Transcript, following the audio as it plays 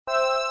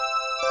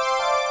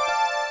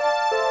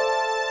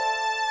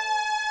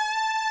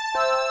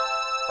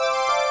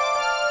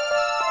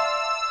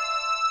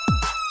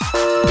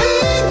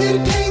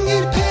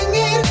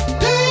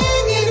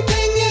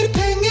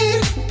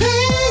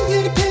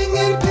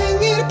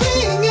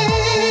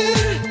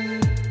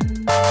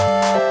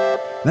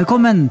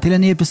Velkommen til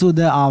en ny episode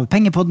av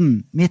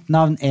Pengepodden. Mitt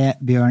navn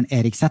Bjørn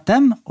Erik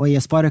Settem, og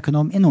jeg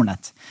spareøkonom i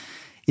Nordnet.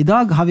 I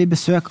dag har vi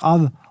besøk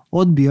av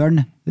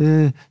Oddbjørn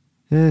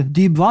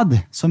Dybwad,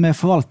 som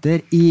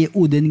forvalter i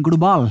Odin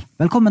Global.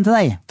 Velkommen til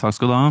deg. Takk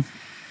skal du ha.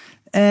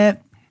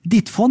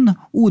 Ditt fond,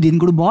 Odin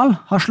Global,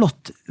 har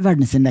slått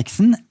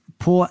verdensindeksen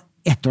på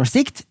 1 års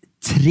sikt,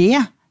 3,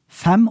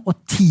 5 og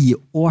 10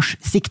 års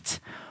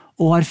sikt,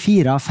 og har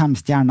 4 av 5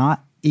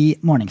 stjerner i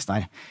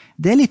Morningstar.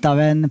 Det litt av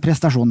en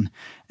prestasjon.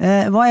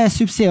 Hva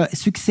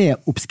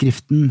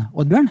suksessoppskriften,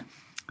 Oddbjørn?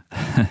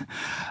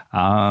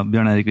 Ja,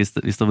 Bjørn Erik, hvis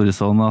det hadde vært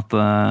sånn at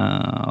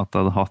jeg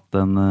hadde hatt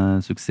en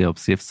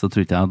suksessoppskrift, så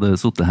tror ikke jeg hadde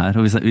suttet her.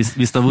 Og hvis det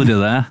hadde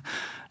vært det,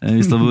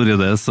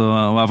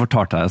 og jeg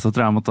fortalte det, så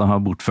tror jeg måtte ha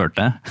bortført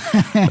det.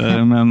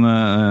 Men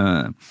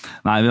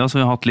nei, vi har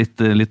hatt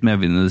litt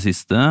medvind i det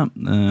siste, og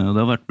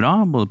det har vært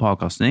bra, både på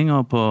avkastning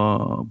og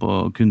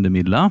på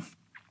kundemidler.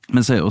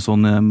 Men så jo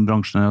sånn i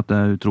bransjen at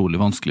det utrolig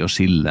vanskelig å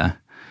skille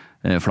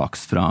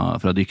flaks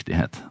fra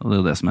dyktighet. Og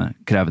det det som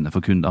krevende for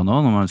kunder nå,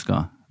 når man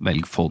skal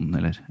velge fond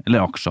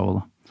eller aksjer også,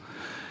 da.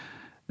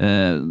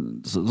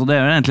 Så det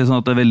egentlig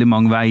sånn at det veldig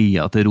mange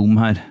veier til rom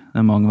her.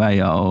 Det mange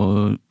veier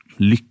å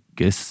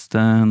lykkes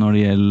når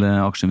det gjelder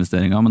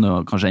aksjeinvesteringer, men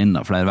det kanskje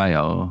enda flere veier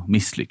å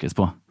mislykkes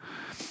på.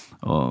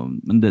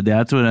 Men det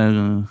jeg tror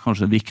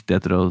kanskje viktig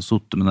etter å ha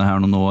suttet med det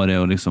her noen år,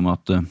 jo liksom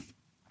at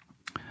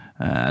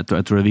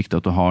jeg tror det viktig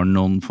at du har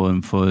noen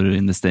form for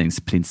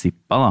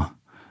investeringsprinsipper da,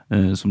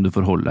 som du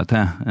forholder deg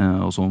til,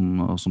 og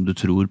som du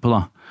tror på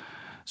da.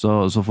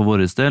 Så for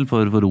vår del,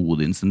 for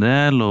Odin sin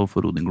del, og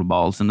for Odin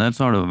Global sin del,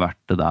 så har det vært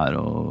det der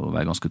å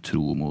være ganske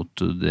tro mot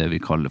det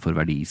vi kaller for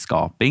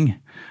verdiskaping.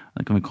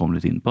 Det kan vi komme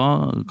litt inn på,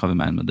 hva vi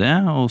mener med det,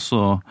 og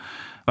så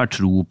være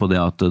tro på det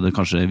at det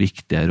kanskje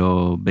viktigere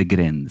å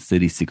begrense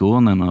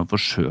risikoen enn å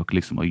forsøke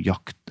liksom å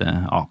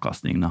jakte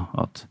avkastning. Da.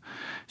 At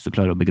hvis du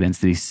klarer å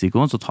begrense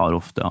risikoen, så tar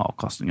ofte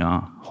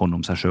avkastningen hånd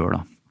om seg selv. Da.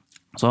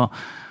 Så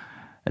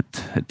et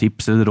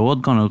tips eller råd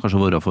kan jo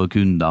kanskje være for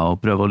kunder å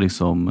prøve å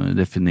liksom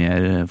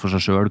definere for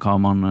seg selv hva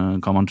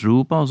man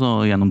tror på, og så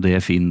gjennom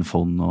det finne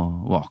fond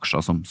og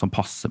aksjer som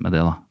passer med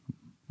det. Da.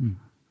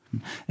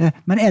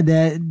 Men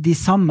det de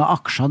samme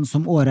aksjene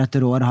som år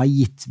etter år har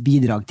gitt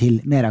bidrag til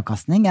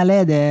meravkastning,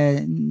 eller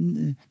det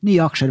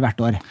nye aksjer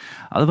hvert år?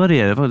 Ja, det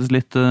varierer faktisk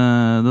litt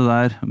det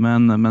der,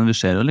 men vi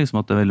ser jo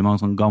liksom at det veldig mange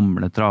sånne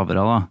gamle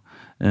travere da,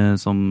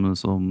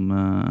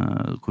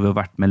 hvor vi har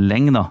vært med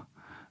lenge da,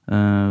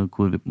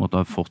 hvor vi på en måte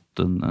har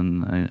fått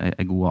en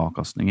god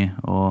avkastning i.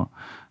 Og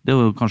det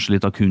jo kanskje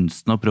litt av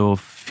kunsten å prøve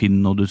å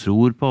finne noe du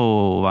tror på,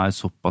 og være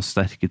såpass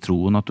sterk i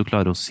troen at du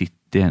klarer å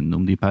sitte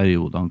gjennom de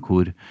periodene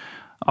hvor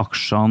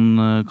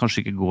aksjene kanskje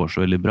ikke går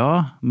så veldig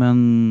bra,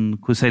 men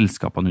hvor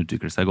selskapene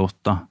utvikler seg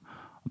godt. Da.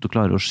 At du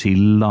klarer å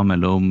skille da,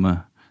 mellom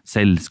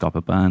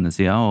selskapet på den ene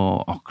siden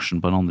og aksjen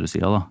på den andre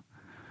siden. Da.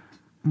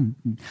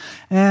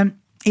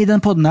 I den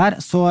podden her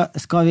så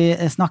skal vi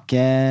snakke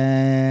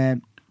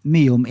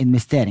mye om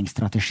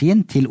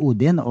investeringsstrategien til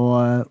Odin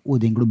og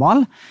Odin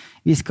Global.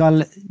 Vi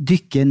skal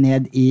dykke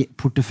ned i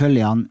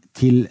porteføljene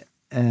til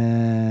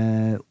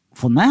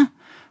fondet,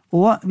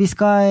 og vi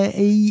skal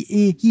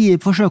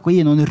forsøke å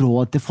gi noen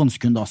råd til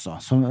fondskunder også,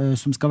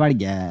 som skal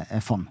velge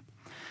fond.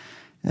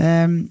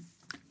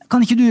 Kan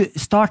ikke du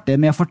starte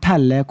med å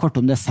fortelle kort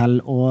om deg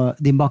selv og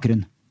din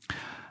bakgrunn?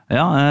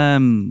 Ja,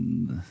 jeg har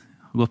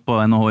gått på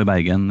NHH i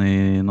Bergen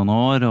i noen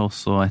år, og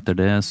så etter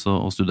det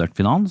og studert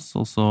finans,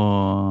 og så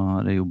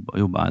har jeg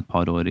jobbet et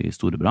par år i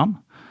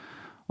Storebrand,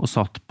 og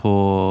satt på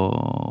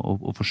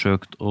og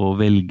forsøkt å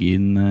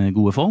velge inn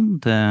gode fond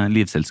til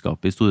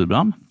livselskapet i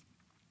Storebrand.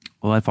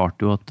 Og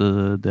erfarte jo at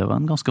det var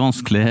en ganske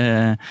vanskelig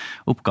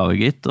oppgave,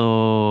 gitt.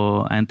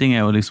 Og en ting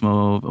jo liksom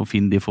å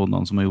finne de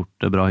fondene som har gjort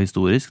det bra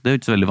historisk. Det jo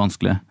ikke så veldig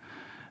vanskelig.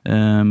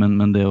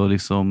 Men det å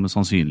liksom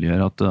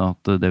sannsynliggjøre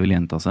at det vil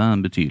gjenta seg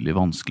en betydelig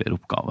vanskeligere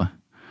oppgave.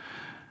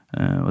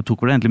 Og jeg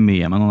tok det egentlig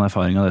med meg noen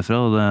erfaringer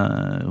derfra, og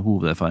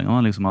hovederfaringen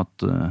var liksom at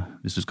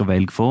hvis du skal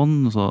velge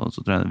fond, så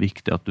tror jeg det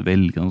viktig at du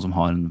velger noen som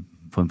har en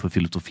form for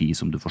filosofi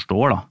som du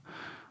forstår, da,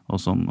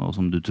 og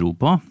som du tror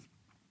på.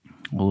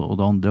 Og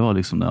det andre var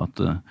liksom det at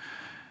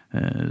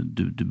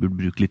du burde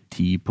bruke litt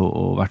tid på,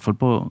 i hvert fall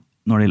på,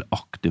 når det gjelder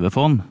aktive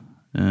fond,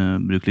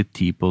 bruke litt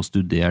tid på å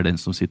studere den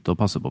som sitter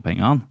og passer på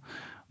pengene.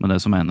 Men det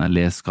som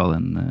les hva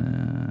den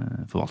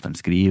forvalteren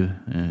skriver,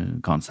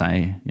 hva han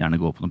sier, gjerne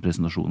gå på noen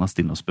presentasjoner,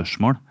 stille noen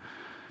spørsmål.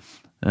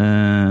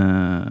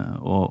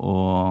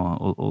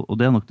 Og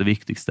det nok det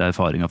viktigste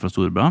erfaringen fra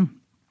Storebrand.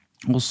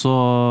 Og så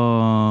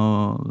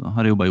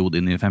har jeg jobbet i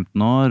Odin i 15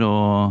 år,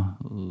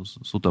 og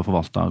suttet og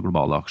forvaltet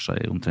globale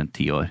aksjer i omtrent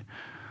 10 år.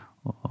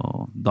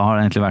 Og da har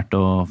det egentlig vært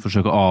å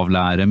forsøke å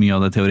avlære mye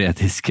av det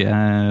teoretiske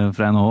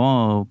fra NHH,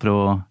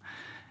 og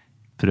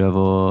prøve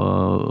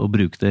å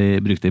bruke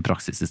det i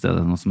praksis i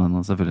stedet, noe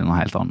som selvfølgelig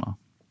noe helt annet.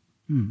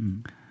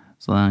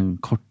 Så det en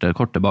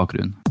korte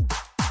bakgrunn.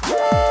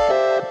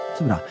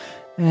 Så bra.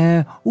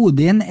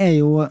 Odin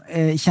jo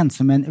kjent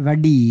som en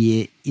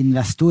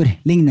verdiinvestor,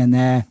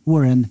 lignende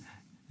Warren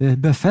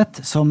Buffett,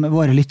 som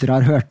våre lyttere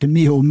har hørt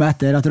mye om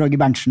etter at Roger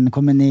Berntsen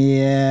kom inn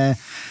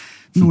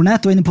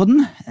Nordnet og inne på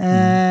den.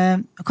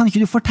 Kan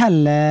ikke du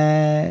fortelle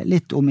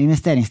litt om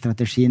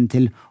investeringsstrategien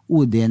til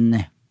Odin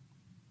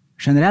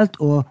generelt,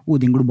 og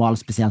Odin Global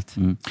spesielt?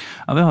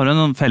 Ja, vi har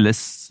en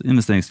felles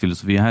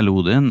investeringsfilosofi i hele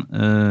Odin,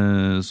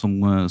 som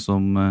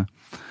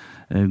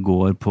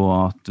går på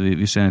at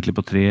vi ser egentlig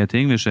på tre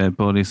ting. Vi ser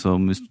på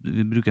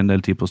vi bruker en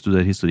del tid på å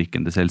studere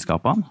historikken til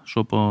selskapene,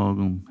 se på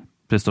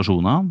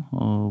prestasjonene,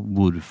 og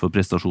hvorfor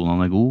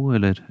prestasjonene er gode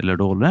eller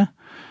dårlige.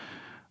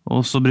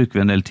 Og så bruker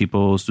vi en del tid på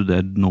å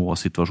studere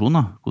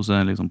nå-situasjonen,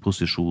 hvordan er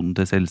posisjonen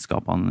til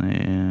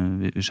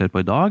selskapene vi ser på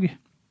i dag.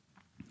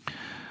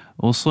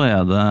 Og så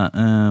det,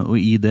 og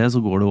i det så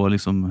går det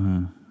også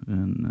en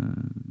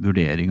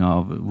vurdering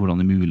av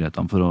hvordan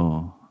mulighetene for å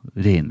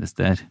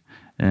reinvestere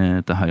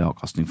til høy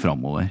avkastning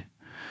fremover.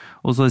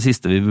 Og så det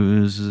siste vi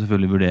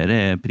selvfølgelig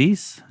vurderer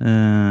pris,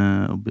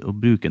 og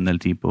bruke en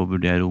del tid på å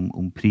vurdere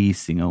om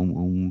prisinga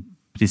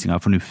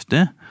er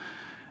fornuftig,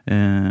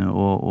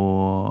 og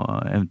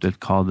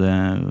eventuelt hva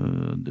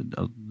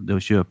det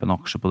å kjøpe en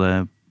aksje på det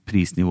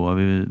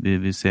prisnivået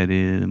vi ser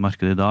i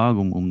markedet i dag,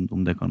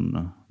 om det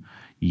kan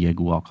gi en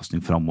god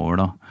avkastning fremover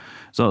da.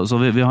 Så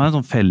vi har en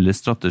sånn felles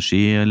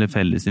strategi, eller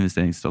felles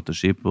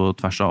investeringsstrategi på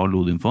tvers av alle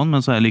Odin-fond,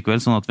 men så det likevel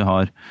sånn at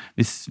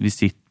vi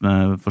sitter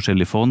med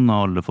forskjellige fond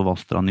av alle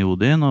forvalterne i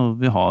Odin, og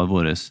vi har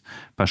våre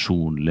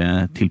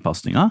personlige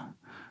tilpasninger,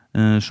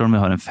 selv om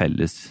vi har en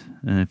felles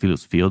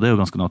filosofi, og det jo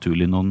ganske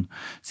naturlig. Noen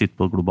sitter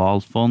på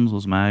globalt fond,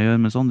 sånn som jeg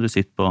gjør, mens andre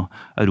sitter på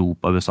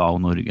Europa, USA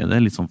og Norge. Det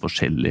litt sånn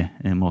forskjellig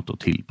måte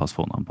å tilpasse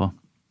fondene på.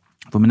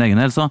 For min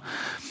egen del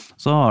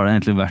så har det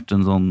egentlig vært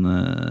en sånn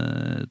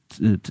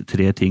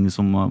tre ting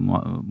som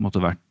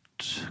måtte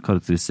vært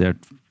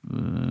karakterisert,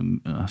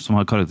 som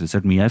har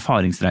karakterisert min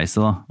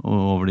erfaringsreise da,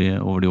 over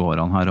de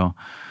årene her. Og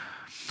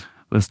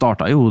jeg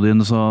startet i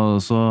Odin,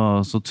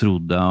 så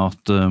trodde jeg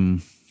at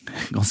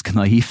ganske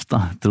naivt da,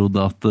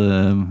 trodde at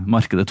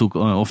markedet tok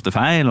ofte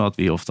feil, og at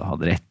vi ofte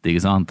hadde rett,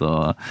 ikke sant?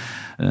 Og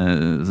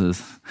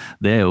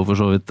det jo for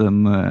så vidt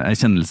en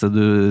erkjennelse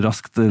du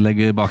raskt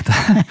legger bak deg.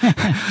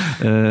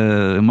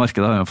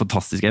 Markedet har en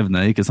fantastisk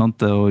evne, ikke sant,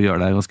 til å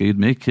gjøre deg ganske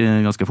ydmyk,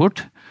 ganske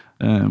fort.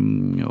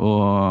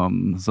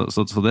 Så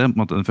det er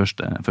den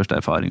første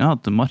erfaringen,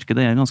 at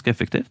markedet ganske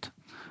effektivt.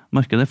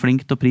 Markedet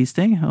flink til å prise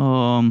ting,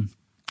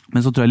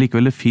 men så tror jeg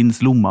likevel det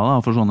finnes lommer da,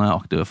 for sånne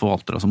aktive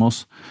forvaltere som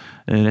oss,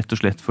 rett og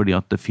slett fordi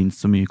at det finnes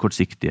så mye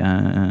kortsiktige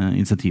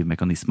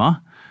insentivmekanismer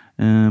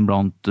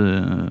blant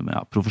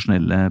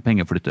profesjonelle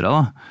pengeflyttere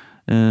da,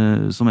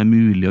 som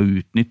mulig å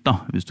utnytte da,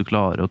 hvis du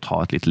klarer å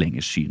ta et litt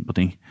lengre syn på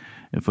ting.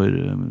 For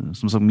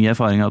som sagt, min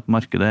erfaring at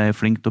markedet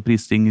flink til å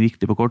prise ting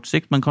riktig på kort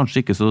sikt, men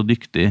kanskje ikke så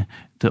dyktig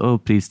til å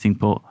prise ting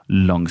på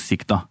lang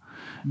sikt da.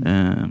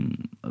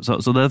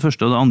 Så det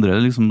første og det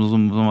andre som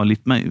var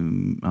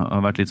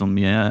har vært litt sånn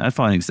mye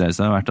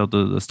erfaringsreise har vært at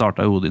det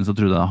startet i Odin, så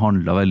trodde jeg det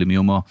handlet veldig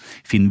mye om å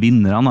finne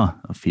vinnerne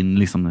da.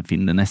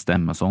 Finne det neste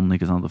Amazon,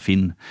 ikke sant? Og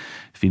finne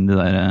det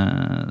der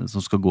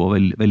som skal gå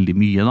veldig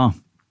mye da.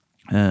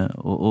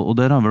 Og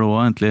der har vel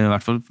også egentlig, i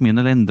hvert fall for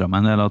min del endret meg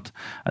en del, at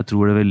jeg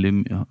tror det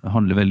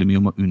handler veldig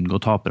mye om å unngå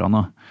taperne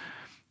da.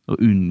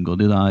 Og unngå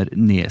de der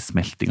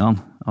nedsmeltingene,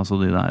 altså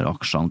de der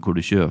aksjene hvor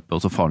du kjøper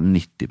og så faller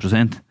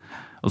 90%,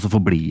 og så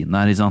forblir den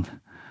der, ikke sant?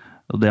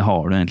 Og det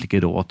har du egentlig ikke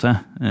råd til,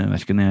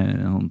 hverken i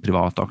en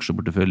privat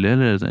aksjeportefølje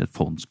eller et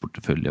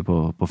fondsportefølje på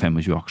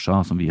 25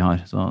 aksjer som vi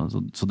har.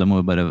 Så det må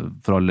vi bare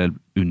for all del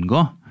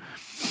unngå.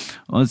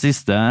 Og den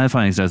siste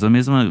erfaringsreisen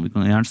min, som vi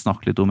kan gjerne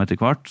snakke litt om etter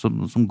hvert,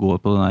 som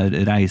går på den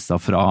der reisa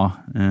fra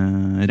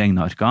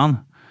regnearkene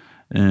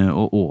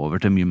og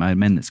over til mye mer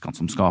menneskene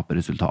som skaper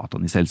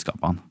resultatene i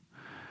selskapene.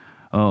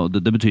 Og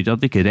det betyr ikke at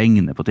vi ikke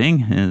regner på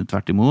ting,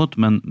 tvert imot,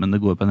 men det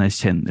går på en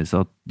erkjennelse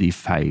at de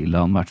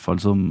feilene, i hvert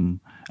fall som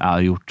jeg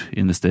har gjort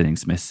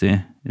investeringsmessig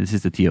i de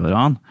siste 10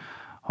 årene,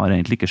 har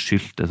egentlig ikke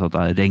skyldtes at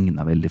jeg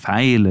regnet veldig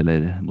feil,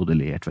 eller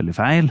modellert veldig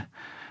feil,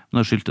 men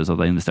det har skyldtes at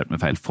jeg har investert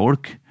med feil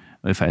folk,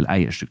 og i feil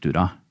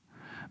eierstrukturer.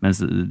 Mens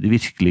de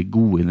virkelig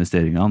gode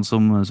investeringene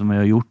som vi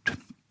har gjort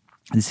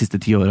de siste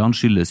 10 årene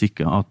skyldes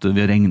ikke at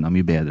vi har regnet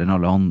mye bedre enn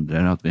alle andre,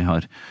 eller at vi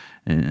har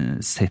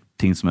sett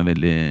ting som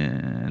veldig,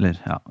 eller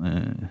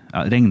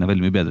regnet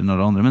veldig mye bedre enn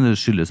alle andre, men det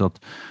skyldes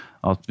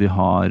at vi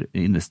har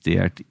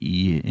investert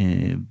i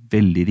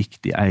veldig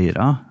riktige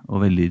eiere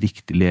og veldig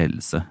riktig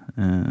ledelse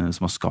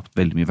som har skapt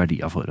veldig mye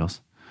verdier for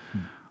oss.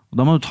 Og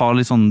da må du ta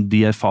litt sånn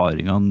de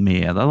erfaringene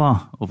med deg da,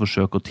 og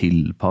forsøke å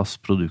tilpasse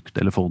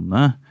produktet eller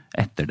fondet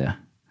etter det.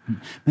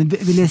 Men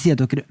vil jeg si at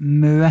dere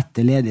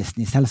møter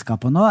ledelsen i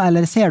selskapet nå,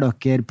 eller ser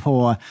dere på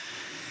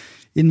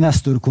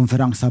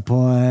investorkonferanser på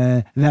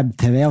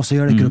web-tv, og så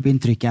gjør dere opp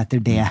inntrykket etter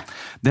det?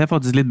 Det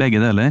faktisk litt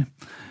begge deler.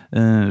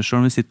 Selv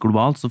om vi sitter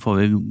globalt, så får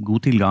vi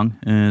god tilgang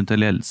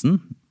til ledelsen.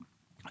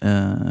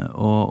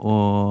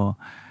 Og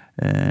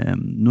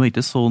nå det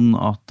ikke sånn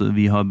at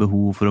vi har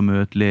behov for å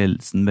møte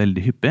ledelsen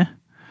veldig hyppig.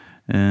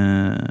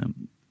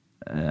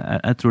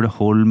 Jeg tror det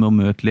holder med å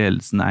møte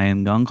ledelsen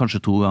en gang,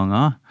 kanskje 2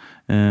 ganger,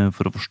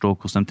 for å forstå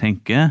hvordan de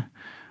tenker,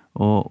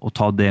 og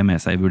ta det med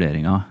seg i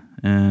vurderingen.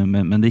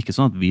 Men det ikke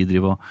sånn at vi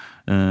driver og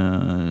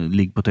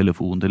ligger på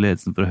telefonen til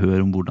ledelsen for å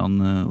høre om hvordan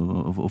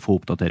å få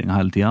oppdateringer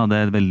hele tiden.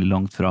 Det veldig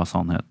langt fra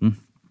sannheten.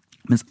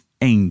 Mens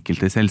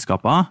enkelte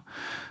selskaper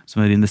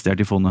som investert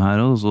i fondet her,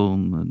 og så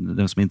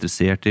de som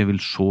interessert i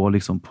vil se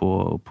liksom på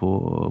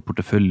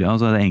porteføljer,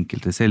 så det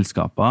enkelte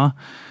selskaper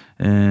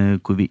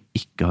hvor vi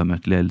ikke har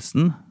møtt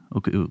ledelsen, og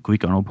hvor vi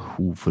ikke har noe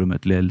behov for å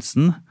møte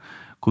ledelsen,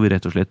 hvor vi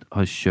rett og slett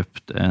har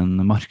kjøpt en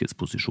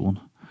markedsposisjon.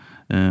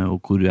 Og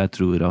hvor jeg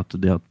tror at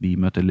det at vi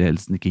møter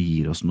ledelsen ikke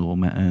gir oss noe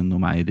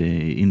mer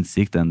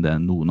innsikt enn det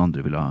noen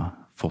andre ville ha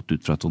fått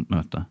ut fra et sånt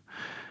møte.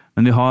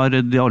 Men vi har,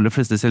 de aller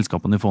fleste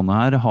selskapene i fondet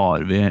her,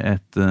 har vi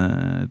et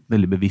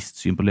veldig bevisst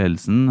syn på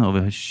ledelsen, og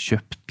vi har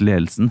kjøpt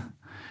ledelsen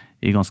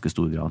i ganske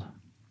stor grad.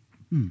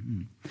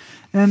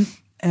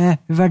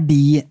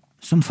 Verdi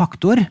som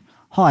faktor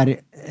har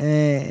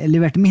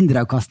levert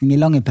mindre avkastning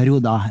i lange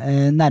perioder,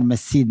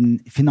 nærmest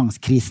siden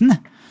finanskrisen.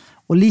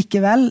 Og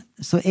likevel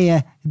så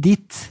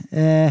ditt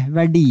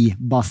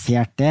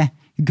verdibaserte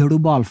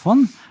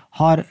globalfond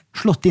har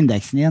slått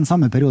indeksen i den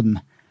samme perioden.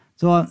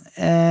 Så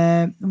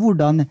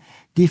hvordan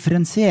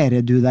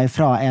differensierer du deg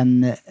fra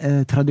en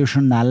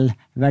tradisjonell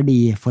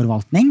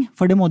verdiforvaltning?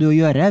 For det må du jo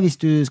gjøre hvis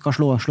du skal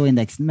slå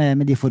indeksen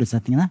med de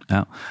forutsetningene.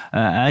 Ja.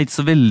 Jeg ikke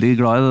så veldig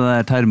glad i det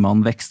der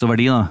termene vekst og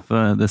verdi, da,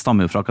 for det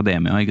stammer jo fra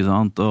akademia, ikke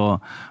sant?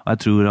 Og jeg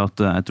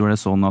tror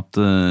det sånn at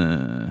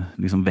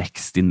liksom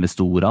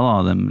vekstinvestorer, da,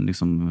 de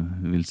liksom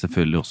vil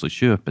selvfølgelig også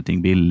kjøpe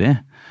ting billig.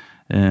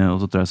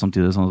 Og så tror jeg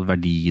samtidig sånn at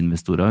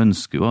verdiinvestorer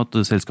ønsker jo at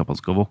selskapene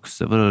skal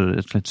vokse for å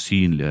rett og slett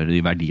synliggjøre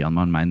de verdiene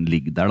man mener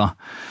ligger der. Da.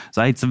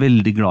 Så jeg ikke så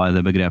veldig glad i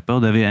det begrepet, og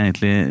det vil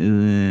egentlig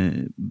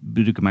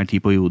bruke mer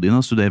tid på Jodin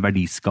og studere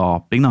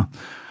verdiskaping. Da.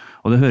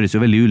 Og det høres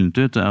jo veldig ullent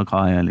ut,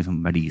 hva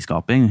liksom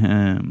verdiskaping?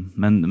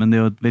 Men det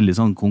er jo veldig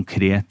sånn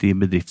konkret i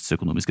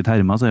bedriftsøkonomiske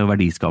termer, så er jo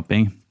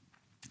verdiskaping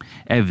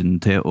evnen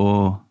til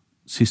å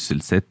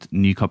sysselsette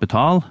ny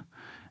kapital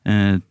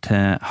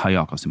til høy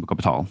avkastning på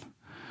kapitalen.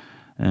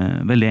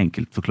 Veldig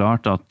enkelt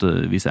forklart at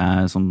hvis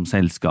jeg som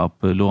selskap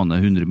låner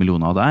 100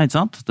 millioner av deg, ikke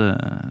sant?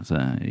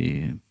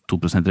 I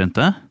 2%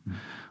 rente,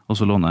 og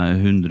så låner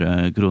jeg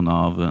 100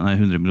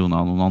 millioner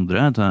av noen andre,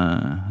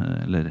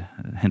 eller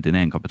henter inn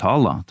egenkapital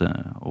da, til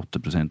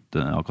 8%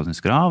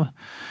 avkastningskrav,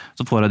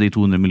 så får jeg de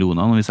 200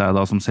 millionene, og hvis jeg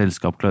da som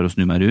selskap klarer å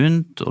snu meg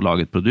rundt og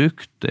lage et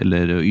produkt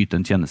eller yte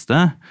en tjeneste,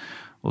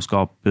 og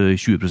skape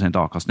 20%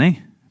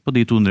 avkastning på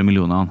de 200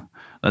 millionene,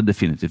 det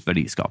definitivt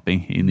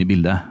verdiskaping inn i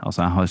bildet.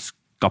 Altså jeg har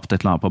skapt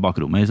et eller annet på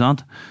bakrommet, ikke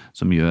sant?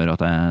 Som gjør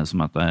at jeg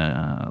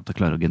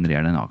klarer å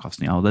generere den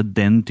avkastningen. Og det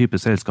den type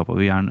selskaper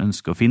vi gjerne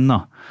ønsker å finne,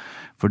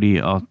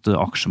 fordi at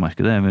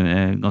aksjemarkedet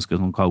ganske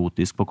sånn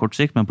kaotisk på kort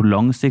sikt, men på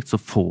lang sikt så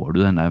får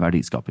du den der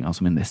verdiskapingen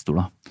som investor.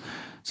 Da.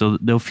 Så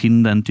det å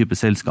finne den type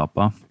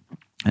selskaper,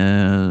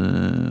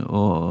 men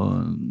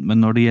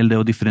når det gjelder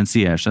det å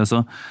differensiere seg,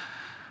 så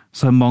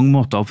det mange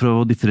måter å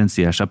prøve å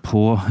differensiere seg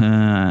på.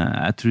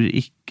 Jeg tror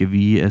ikke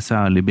vi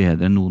særlig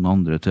bedre enn noen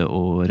andre til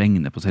å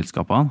regne på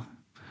selskapene.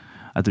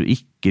 Jeg tror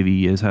ikke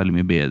vi særlig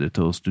mye bedre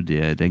til å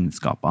studere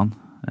regnskapene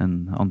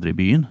enn andre i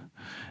byen.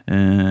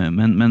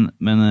 Men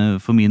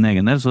for min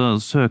egen del så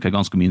søker jeg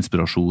ganske mye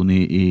inspirasjon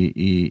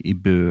i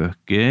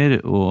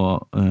bøker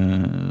og,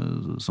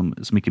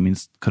 som ikke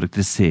minst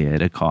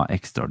karakteriserer hva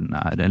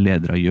ekstraordinære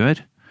ledere gjør,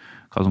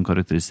 hva som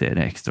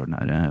karakteriserer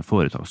ekstraordinære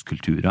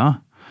foretakskulturer.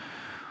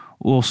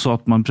 Og også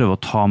at man prøver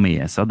å ta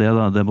med seg det,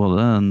 da. Det både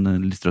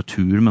en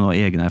litteratur med noe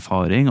egen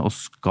erfaring, og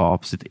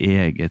skape sitt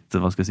eget,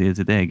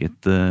 sitt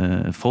eget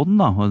fond,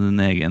 da, og en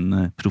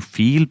egen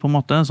profil på en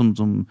måte,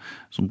 som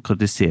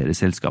karakteriserer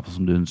selskapet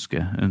som du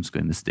ønsker å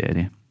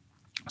investere i.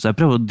 Så jeg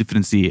prøver å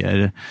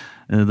differensiere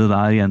det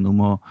der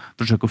gjennom å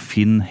forsøke å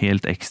finne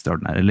helt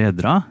ekstraordinære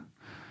ledere,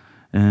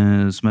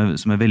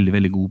 som veldig,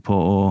 veldig god på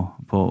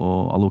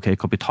å allokere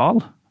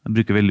kapital. Jeg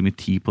bruker veldig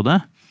mye tid på det.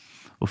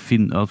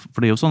 For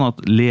det er jo sånn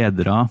at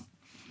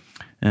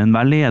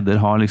hver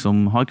leder har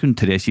kun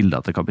 3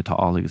 kilder til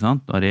kapital, ikke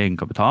sant? Du har egen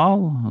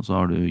kapital, og så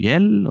har du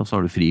gjeld, og så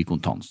har du fri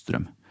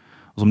kontantstrøm.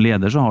 Og som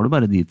leder så har du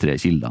bare de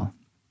 3 kildene.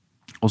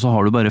 Og så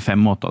har du bare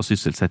 5 måter å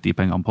sysselsette de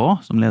pengene på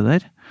som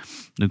leder.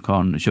 Du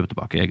kan kjøpe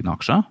tilbake egne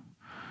aksjer,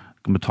 du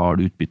kan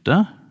betale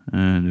utbytte,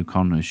 du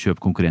kan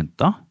kjøpe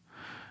konkurrenter,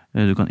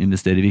 du kan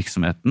investere i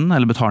virksomheten,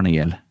 eller betale ned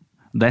gjeld.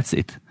 That's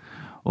it.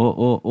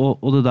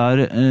 Og det der,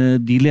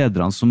 de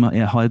lederne som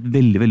har et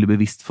veldig, veldig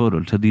bevisst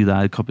forhold til de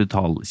der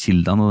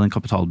kapitalkildene og den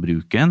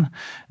kapitalbruken,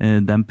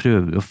 de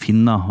prøver å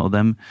finne, og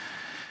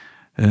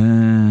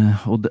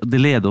det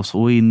leder oss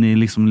også inn i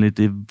litt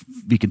i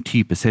hvilken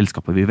type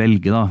selskaper vi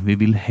velger. Da. Vi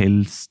vil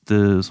helst,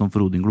 som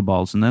for Odin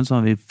Global sin del, så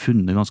har vi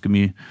funnet ganske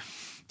mye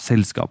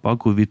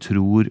selskaper hvor vi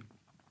tror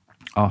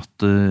at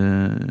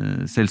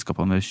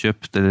selskapene vi har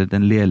kjøpt, eller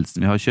den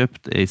ledelsen vi har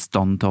kjøpt, i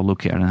stand til å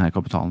allokere denne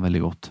kapitalen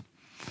veldig godt.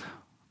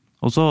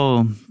 Og så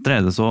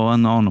dreier det seg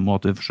en annen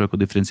måte vi forsøker å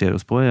differensiere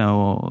oss på,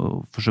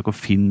 og forsøke å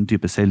finne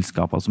type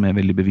selskaper som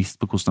veldig bevisst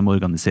på hvordan de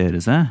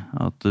organiserer seg.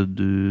 At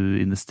du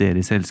investerer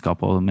i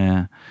selskaper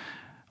med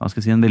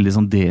en veldig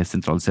sånn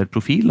desentralisert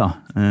profil, da,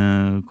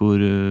 hvor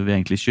vi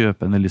egentlig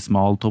kjøper en veldig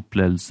smal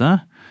toppledelse,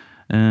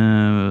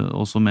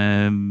 og som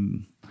er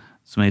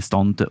I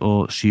stand til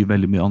å skyve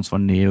veldig mye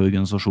ansvar ned I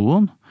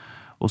organisasjonen,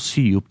 og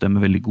sy opp det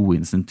med veldig gode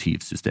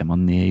insentivsystemer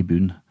ned I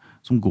bunn,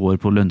 som går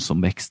på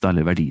lønnsom vekst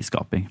eller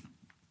verdiskaping.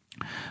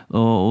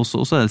 Og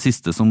så det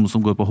siste som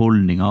går på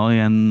holdninger,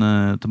 igjen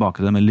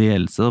tilbake til det med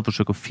ledelse, og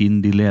forsøke å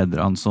finne de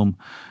lederne som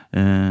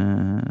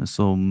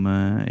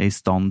I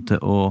stand til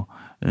å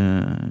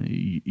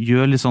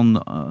gjøre litt sånn,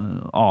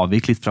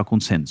 avvik litt fra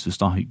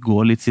konsensus, da.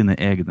 Gå litt sine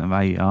egne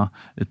veier,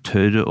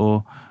 tør å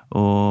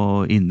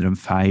innrømme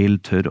feil,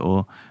 tør å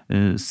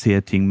se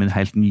ting med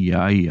helt nye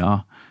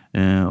øyne,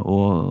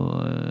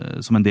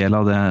 og som en del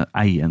av det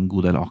eier en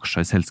god del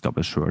aksjer I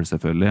selskapet selv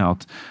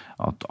selvfølgelig,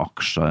 at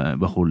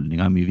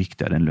aksjebeholdninger mye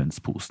viktigere enn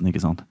lønnsposen,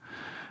 ikke sant?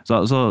 Så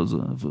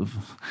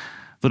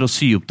for å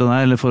sy opp det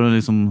der, eller for å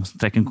liksom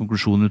trekke en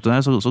konklusjon ut av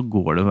det, så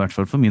går det I hvert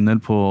fall for min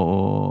del på å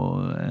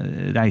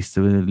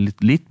reise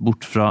litt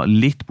bort fra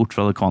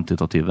det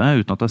kvantitative,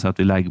 uten at jeg sier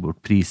at vi legger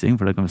bort prising,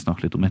 for det kan vi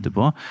snakke litt om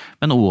etterpå,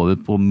 men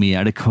over på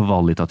mer det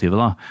kvalitative,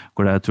 da,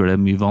 hvor jeg tror det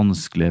mye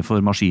vanskelig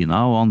for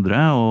maskiner og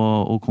andre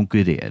å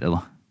konkurrere.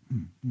 Da.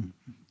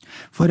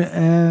 For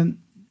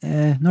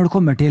når det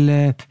kommer til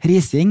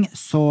prising,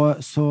 så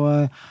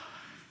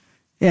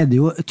det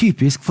jo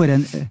typisk for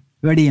en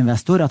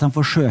verdiinvestor at han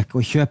forsøker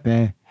å kjøpe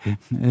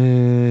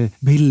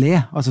billig,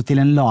 altså til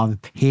en lav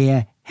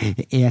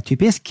PE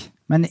typisk.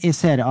 Men jeg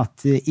ser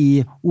at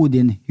I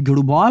Odin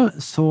Global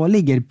så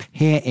ligger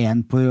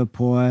P1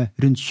 på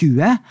rundt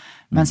 20,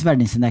 mens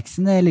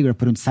verdensindeksen ligger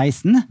på rundt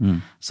 16.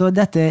 Så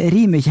dette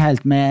rimer ikke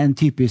helt med en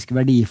typisk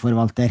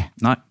verdiforvalter.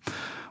 Nei.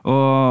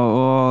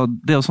 Og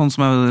det jo sånn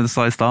som jeg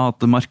sa I sted,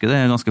 at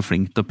markedet ganske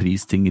flink til å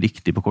prise ting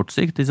riktig på kort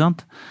sikt, ikke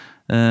sant?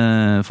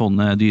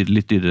 Fondet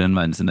litt dyrere enn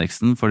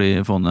verdensindeksen, fordi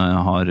fondet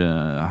har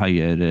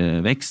høyere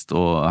vekst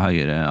og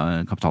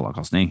høyere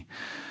kapitalavkastning.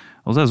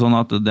 Og så det sånn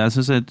at det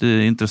synes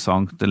jeg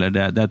interessant, eller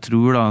det jeg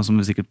tror da, som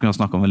vi sikkert kunne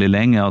snakke om veldig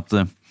lenge, at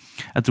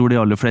jeg tror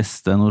de aller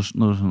fleste, nå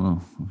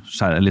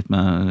skjærer jeg litt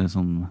med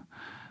sånn,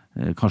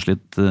 kanskje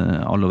litt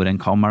all over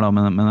en kam her da,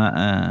 men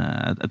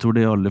jeg tror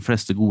de aller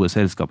fleste gode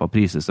selskaper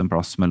prises en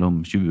plass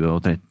mellom 20 og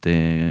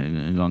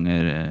 30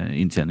 ganger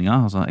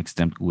inntjeninga, altså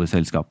ekstremt gode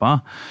selskaper.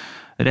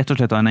 Rett og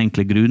slett av en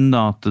enkle grunn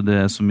da, at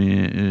det så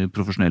mye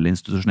profesjonelle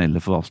institusjonelle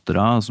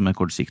forvaltere som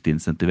kortsiktig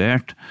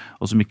insentivert,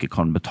 og som ikke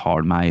kan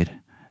betale mer,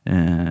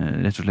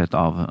 rett og slett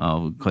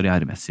av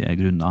karrieremessige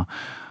grunner.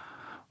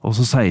 Og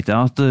så sier jeg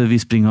at vi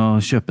springer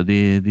og kjøper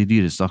de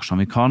dyreste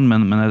aksjene vi kan,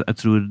 men jeg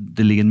tror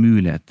det ligger en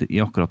mulighet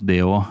I akkurat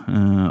det også.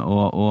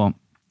 Og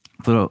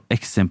for å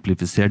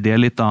eksemplifisere det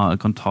litt, da,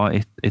 jeg kan ta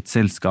et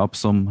selskap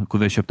hvor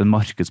vi har kjøpt en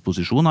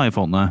markedsposisjon I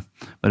fondet,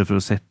 bare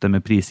for å sette det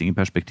med prising I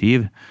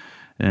perspektiv.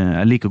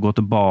 Jeg liker å gå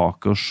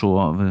tilbake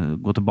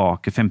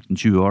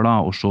 15-20 år da,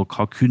 og se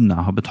hva kunne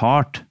jeg ha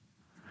betalt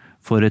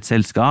for et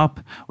selskap,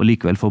 og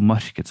likevel få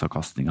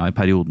markedsavkastninger I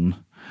perioden.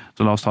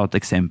 Så la oss ta et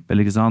eksempel,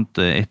 ikke sant?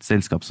 Et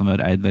selskap som vi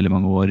har eid veldig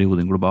mange år I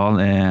Odin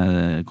Global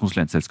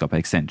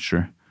konsulentselskapet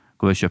Accenture,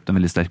 hvor vi har kjøpt en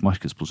veldig sterk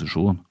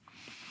markedsposisjon.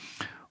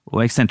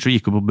 Og Accenture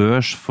gikk jo på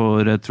børs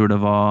for, jeg tror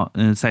det var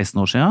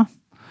 16 år siden,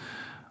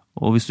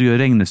 og hvis du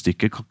gjør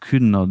regnestykket, hva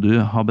kunne du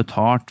ha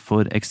betalt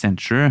for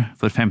Accenture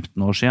for 15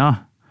 år siden,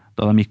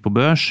 da de gikk på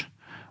børs,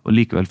 og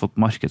likevel fått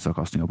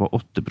markedsavkastninger på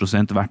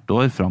 8% hvert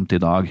år frem til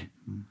I dag.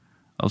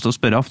 Og så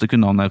spør jeg ofte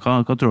kundene,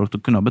 hva tror du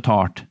kunne ha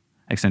betalt?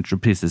 Accenture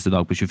prises I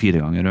dag på 24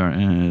 ganger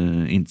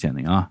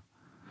inntjeninger.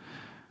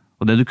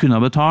 Og det du kunne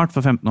ha betalt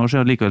for 15 år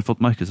siden, og likevel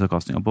fått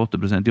markedsavkastninger på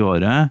 8% I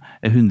året,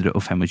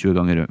 125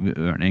 ganger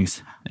earnings.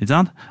 Ikke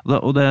sant?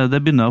 Og det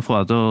begynner å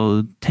få deg til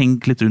å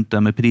tenke litt rundt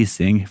det med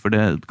prising, for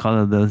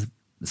hva det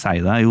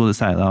sier deg? Jo, det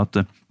sier deg at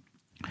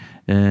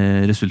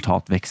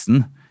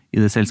resultatveksten I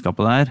det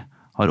selskapet der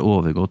har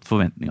overgått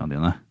forventningene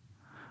dine.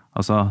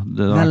 Altså,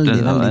 det har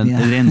vært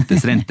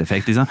en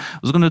renteffekt.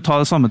 Og så kan du ta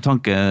det samme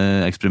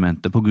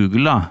tankeeksperimentet på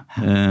Google. Da.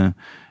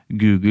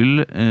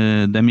 Google,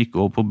 de gikk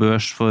også på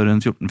børs for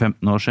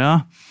 14-15 år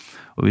siden.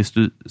 Og hvis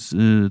du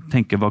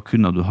tenker, hva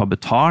kunne du ha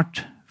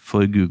betalt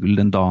for Google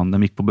den dagen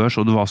de gikk på børs,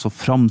 og du var så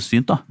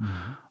framsynt da,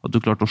 at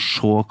du klarte å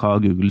se hva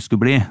Google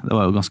skulle bli. Det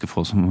var jo ganske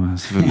få som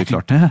selvfølgelig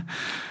klarte det.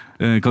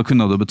 Hva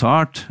kunne du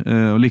betalt,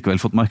 og likevel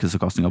fått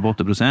markedsavkastninger på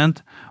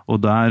 8%,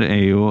 og der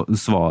jo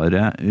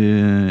svaret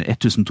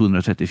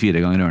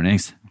 1234 ganger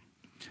earnings.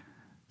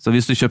 Så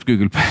hvis du kjøper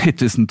Google på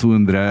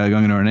 1200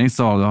 ganger earnings,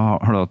 så har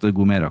du hatt en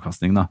god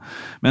meravkastning da.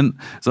 Men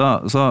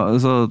så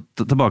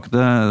tilbake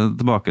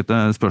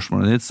til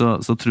spørsmålet ditt, så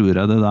tror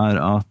jeg det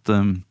der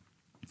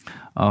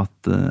at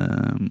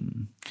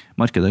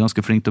markedet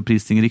ganske flink til å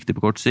prise ting riktig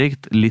på kort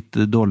sikt, litt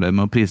dårlig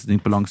med å prise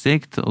ting på lang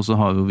sikt, og så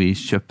har vi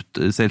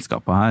kjøpt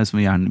selskaper her som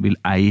vi gjerne vil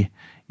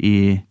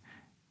eie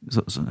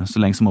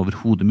så lenge som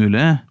overhodet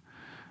mulig,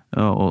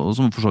 og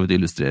som for så vidt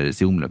illustreres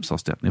I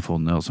omløpshastigheten I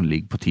fondet, og som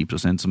ligger på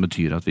 10%, som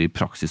betyr at vi I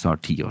praksis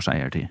har 10 års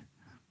eiertid.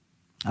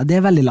 Ja,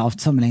 det veldig lavt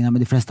sammenlignet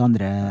med de fleste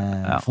andre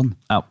fond.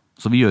 Ja,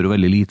 så vi gjør jo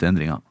veldig lite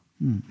endringer.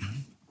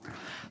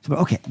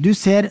 Ok, du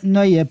ser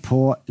nøye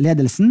på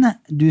ledelsen,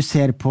 du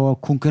ser på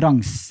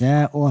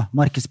konkurranse og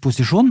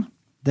markedsposisjon,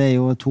 Det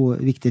jo to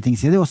viktige ting,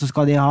 sier du. Og så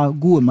skal de ha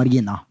gode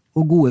marginer,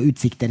 og gode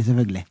utsikter,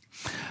 selvfølgelig.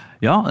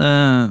 Ja,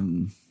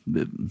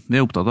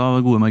 vi opptatt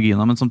av gode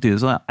marginer, men samtidig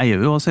så eier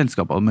vi jo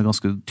selskaper med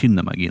ganske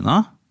tynne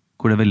marginer,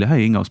 hvor det veldig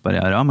høye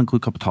inngangsbarrierer, men hvor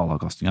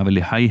kapitalavkastningen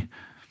veldig høy.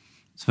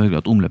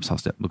 Selvfølgelig at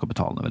omløpshastigheten på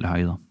kapitalen veldig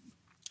høy. Da.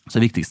 Så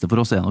det viktigste for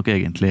oss nok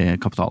egentlig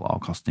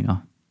kapitalavkastningen.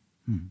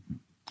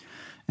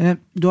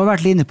 Du har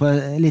vært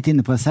litt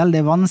inne på det selv.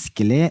 Det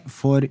vanskelig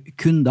for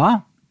kunder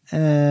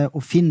å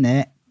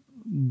finne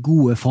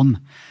gode fond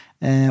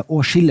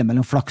og skille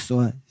mellom flaks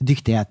og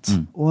dyktighet.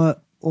 Og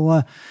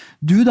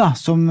du da,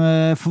 som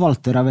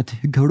forvalter av et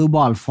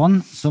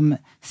globalfond som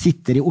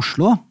sitter i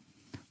Oslo,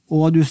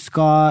 og du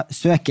skal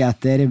søke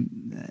etter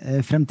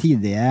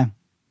fremtidige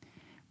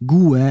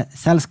gode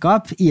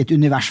selskap i et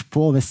univers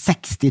på over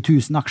 60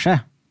 000 aksjer.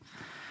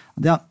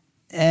 Ja,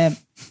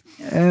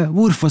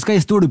 hvorfor skal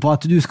jeg stole på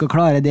at du skal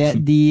klare det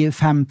de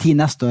 5-10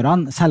 neste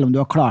årene, selv om du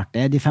har klart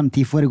det de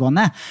 5-10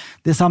 foregående?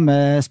 Det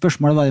samme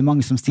spørsmålet var det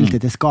mange som stilte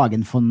til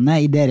Skagenfondene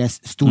i deres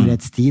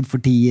storhetstid for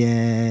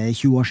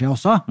 10-20 år siden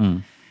også.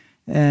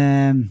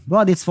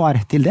 Hva ditt svar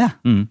til det?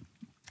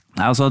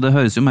 Altså, det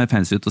høres jo mer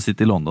fancy ut å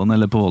sitte i London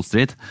eller på Wall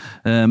Street,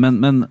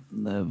 men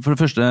for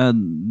det første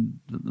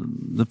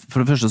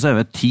så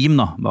vi et team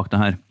da, bak det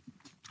her.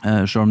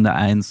 Selv om det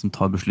en som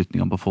tar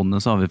beslutningene på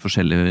fondet, så har vi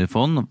forskjellige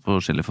fond,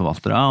 forskjellige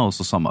forvaltere, og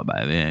så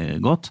samarbeider vi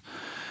godt.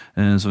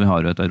 Så vi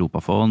har jo et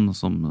Europafond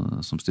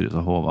som styres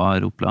av Håvard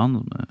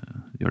Ropland, som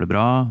gjør det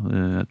bra,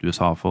 et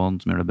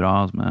USA-fond som gjør det bra,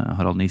 som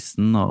Harald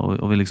Nissen,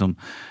 og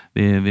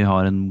vi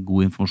har en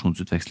god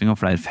informasjonsutveksling og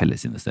flere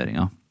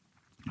fellesinvesteringer.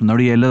 Når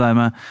det gjelder det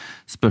med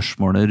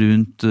spørsmålet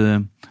rundt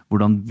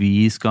hvordan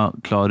vi skal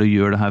klare å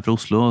gjøre det her fra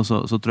Oslo,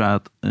 så tror jeg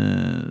at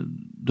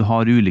du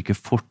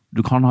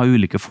kan ha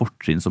ulike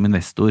fortrinn som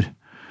investor.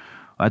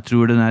 Og jeg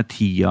tror denne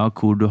tida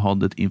hvor du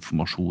hadde et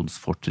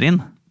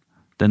informasjonsfortrinn,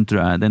 den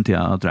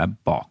tida tror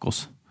jeg bak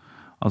oss.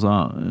 Altså,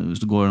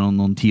 hvis du går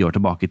noen 10 år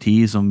tilbake i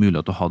tid, så mulig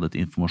at du hadde et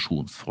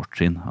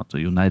informasjonsfortrinn. At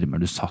jo nærmere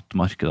du satt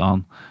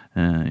markedene,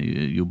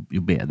 jo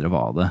bedre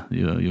var det,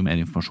 jo mer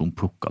informasjon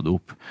plukket du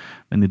opp.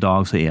 Men i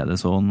dag så det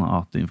sånn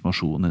at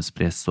informasjonen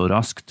spres så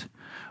raskt,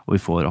 og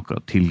vi får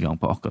akkurat tilgang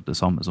på akkurat det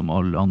samme som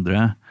alle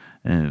andre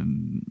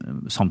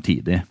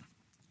samtidig.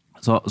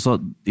 Så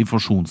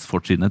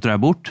informasjonsfortrinnet tror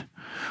jeg bort,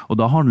 og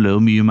da handler det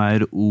jo mye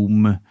mer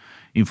om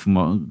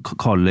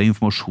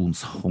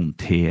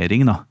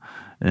informasjonshåndtering da,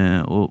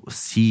 og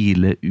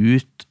sile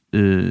ut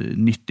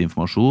nyttig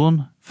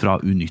informasjon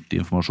fra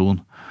unyttig informasjon.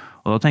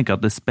 Og da tenker jeg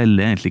at det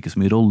spiller egentlig ikke så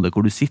mye rolle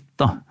hvor du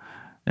sitter da.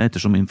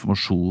 Ettersom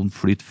informasjon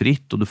flyter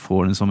fritt, og du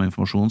får den samme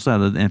informasjonen, så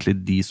det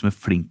egentlig de som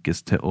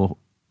flinkest til å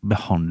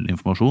behandle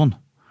informasjon,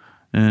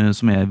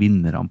 som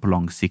vinnerne på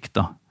lang sikt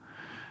da.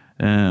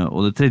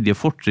 Og det tredje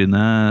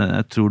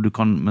fortrinnet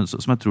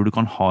som jeg tror du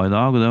kan ha i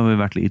dag, og det har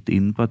vi vært litt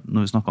inn på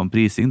når vi snakker om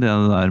prising, det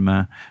det der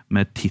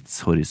med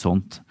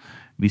tidshorisont.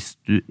 Hvis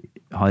du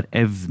har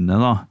evne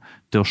da,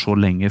 til å se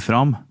lenger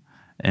fram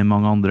enn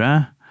mange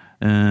andre,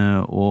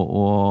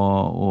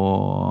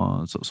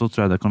 så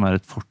tror jeg det kan være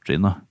et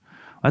fortrinn. Da.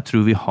 Og jeg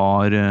tror vi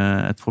har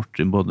et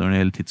fortrinn både når det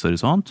gjelder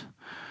tidshorisont,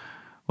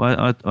 og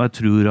jeg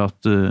tror at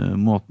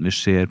måten vi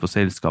ser på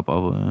selskapet,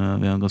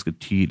 vi har en ganske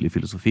tydelig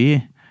filosofi,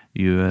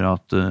 gjør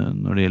at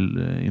når det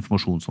gjelder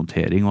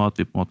informasjonshåndtering, og at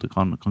vi på en måte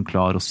kan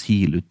klare å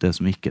sile ut det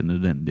som ikke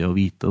nødvendig å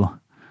vite da,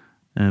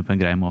 på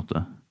en grei måte.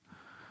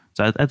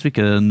 Så jeg tror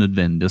ikke det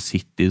nødvendig å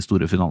sitte i de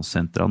store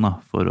finanssentrene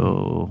for å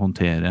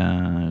håndtere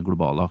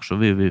globale aksjer.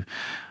 Vi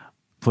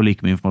får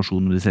like mye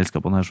informasjon om de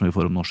selskapene her som vi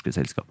får om norske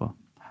selskaper.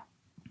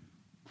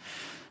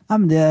 Ja,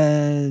 men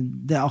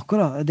det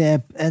akkurat,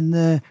 det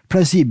en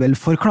plausibel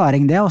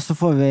forklaring det, og så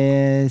får vi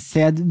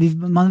se,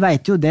 man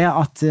vet jo det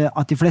at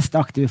de fleste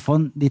aktive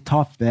fond, de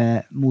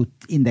taper mot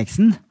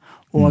indeksen,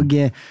 og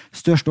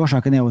største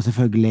årsaken jo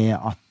selvfølgelig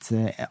at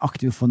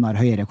aktive fond har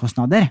høyere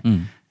kostnader.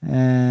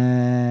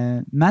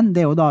 Men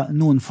det jo da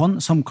noen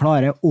fond som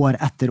klarer år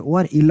etter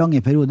år i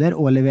lange perioder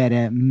å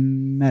levere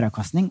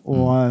meravkastning,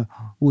 og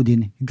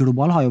Odin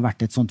Global har jo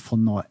vært et sånt fond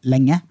nå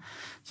lenge.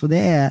 Så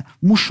det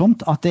morsomt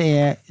at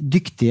det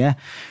dyktige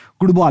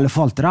globale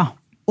forvaltere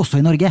også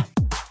i Norge.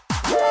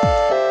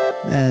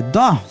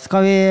 Da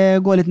skal vi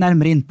gå litt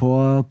nærmere inn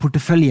på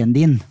porteføljen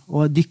din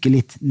og dykke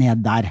litt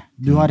ned der.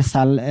 Du har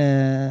selv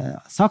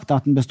sagt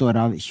at den består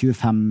av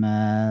 25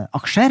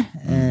 aksjer,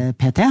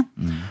 PT,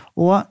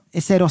 og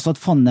jeg ser også at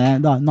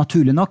fondet da,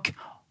 naturlig nok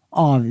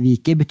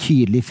avviker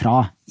betydelig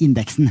fra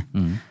indeksen.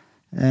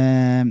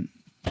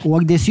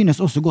 Og det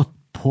synes også godt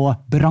på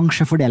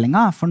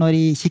bransjefordelingen, for når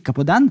jeg kikker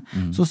på den,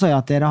 så jeg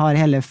at dere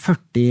har hele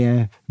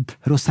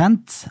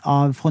 40%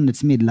 av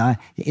fondets midler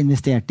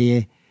investert i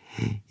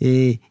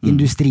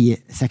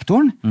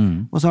industrisektoren,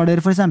 og så har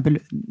dere for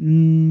eksempel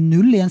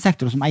 0 i en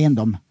sektor som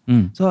eiendom.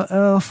 Så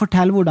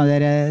fortell hvordan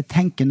dere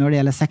tenker når det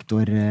gjelder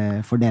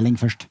sektorfordeling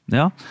først.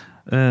 Ja,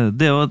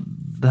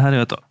 det her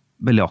jo et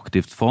veldig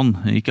aktivt fond,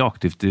 ikke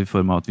aktivt i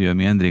form av at vi gjør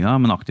mye endringer,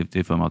 men aktivt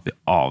i form av at vi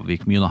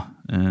avviker mye da.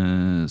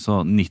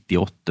 Så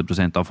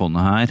 98% av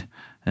fondet her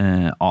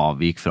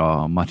avvik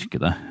fra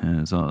markedet,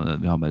 så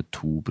vi har bare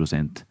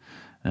 2%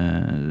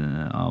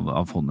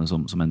 av fondet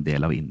som en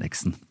del av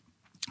indeksen.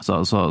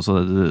 Så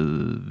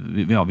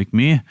vi avviker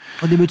mye.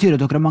 Og det betyr at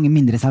dere har mange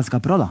mindre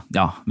selskaper også, da?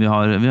 Ja, det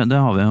har vi,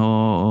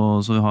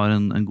 så vi har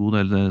en god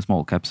del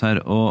small caps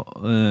her.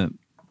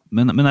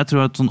 Men jeg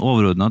tror at sånn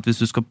overordnet at hvis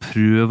du skal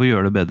prøve å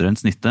gjøre det bedre enn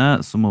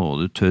snittet, så må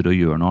du tørre å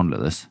gjøre noe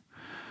annerledes.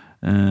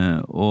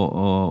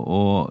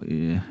 Og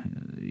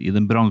i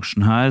den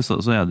bransjen her så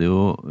er det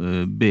jo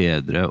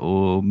bedre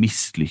å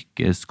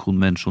mislykkes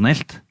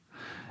konvensjonelt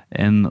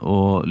enn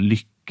å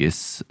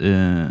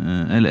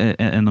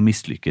enn å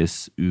mislykkes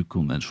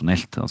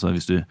ukonvensjonelt. Altså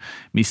hvis du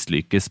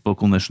mislykkes på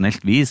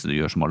konvensjonelt vis, du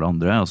gjør som alle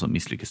andre, og så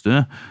mislykkes du,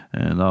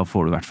 da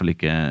får du i hvert fall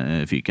ikke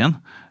fyken.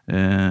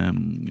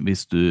 Men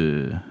hvis du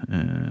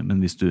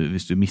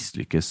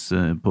mislykkes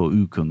på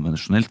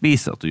ukonvensjonelt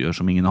vis, at du gjør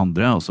som ingen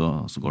andre, og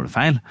så går det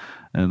feil,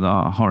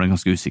 da har du en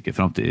ganske usikker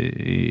fremtid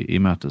i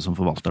møtet som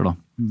forvalter da.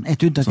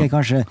 Et unntak er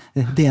kanskje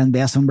DNB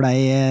som ble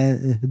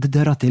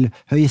dratt til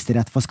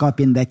høyesterett for å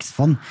skape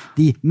indeksfond.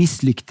 De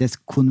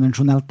mislyktes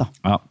konvensjonelt da,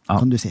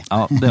 kan du si.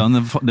 Ja, det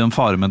er en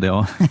fare med det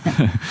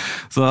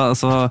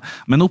også.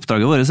 Men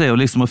oppdraget vårt er jo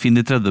liksom å finne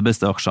de 30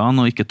 beste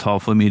aksjene og ikke ta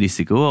for mye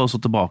risiko, og så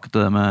tilbake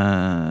til det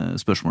med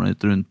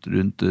spørsmålet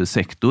rundt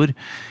sektor.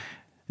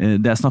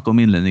 Det jeg snakket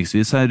om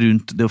innledningsvis her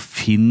rundt det å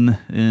finne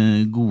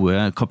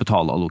gode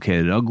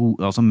kapitalallokerere,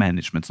 altså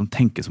management som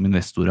tenker som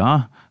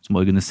investorer, som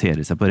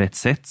organiserer seg på rett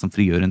sett, som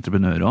frigjør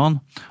entreprenørene,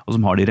 og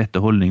som har de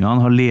rette holdningene,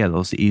 har ledet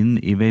oss inn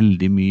i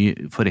veldig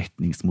mye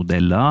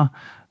forretningsmodeller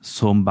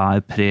som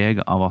bærer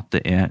preg av at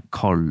det er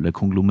kalde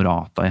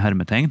konglomerater i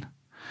hermetegn,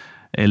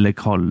 eller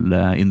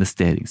kalde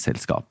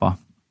investeringsselskaper,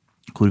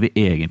 hvor vi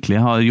egentlig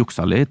har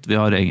jukset litt, vi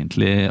har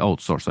egentlig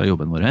outsourcet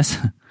jobben vår,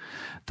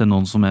 til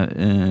noen som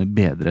er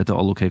bedre til å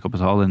allokere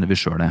kapital enn det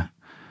vi selv er.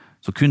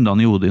 Så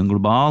kundene i Odin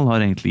Global har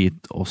egentlig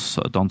gitt oss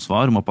et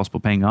ansvar om å passe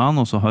på pengene,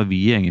 og så har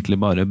vi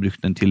egentlig bare brukt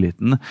den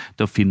tilliten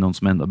til å finne noen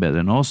som er enda bedre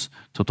enn oss,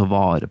 til å ta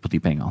vare på de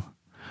pengene.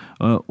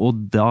 Og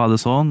da er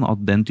det sånn at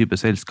den type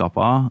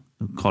selskaper,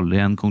 kall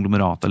det en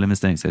konglomerat eller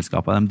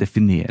investeringsselskaper, de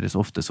defineres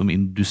ofte som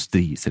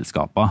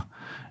industriselskaper.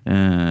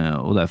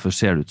 Og derfor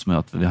ser det ut som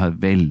at vi har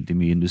veldig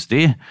mye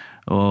industri,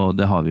 og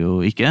det har vi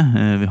jo ikke.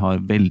 Vi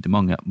har veldig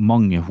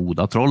mange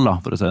hoda troll,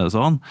 da, for å si det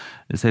sånn.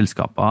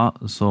 Selskaper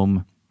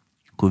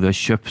hvor vi har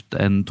kjøpt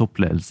en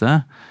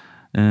toppledelse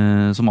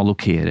som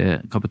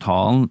allokerer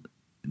kapitalen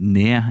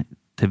ned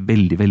til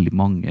veldig, veldig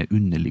mange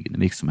underliggende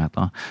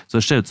virksomheter. Så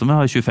det ser ut som vi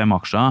har 25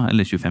 aksjer,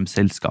 eller 25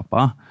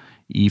 selskaper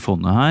i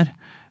fondet her,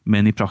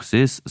 men i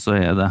praksis så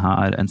er det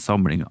her en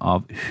samling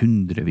av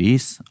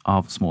hundrevis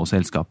av små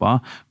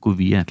selskaper, hvor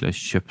vi egentlig har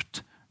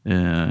kjøpt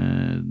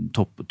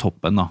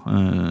toppen,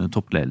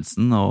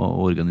 toppledelsen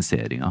og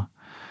organiseringen.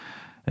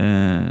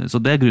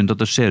 Så det er grunnen til at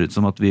det ser ut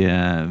som at vi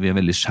er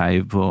veldig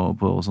skjev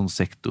på sånn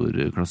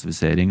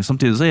sektorklassifisering.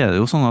 Samtidig så er det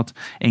jo sånn at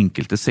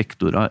enkelte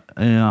sektorer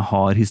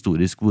har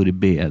historisk vært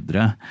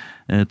bedre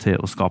til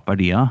å skape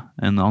verdier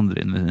enn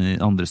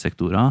andre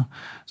sektorer.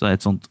 Så det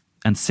er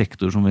en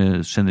sektor som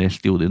vi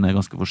generelt i Odin er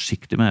ganske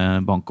forsiktig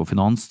med, bank og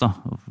finans, da,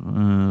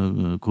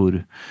 hvor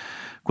det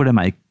er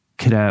mer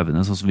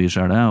krevende, sånn som vi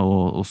ser det,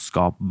 å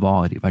skape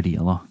varige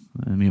verdier, da.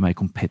 Mye mer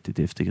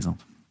kompetitivt, ikke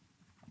sant?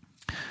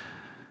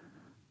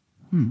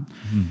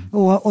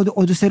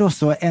 Og du ser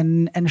også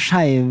en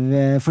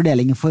skjev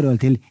fordeling i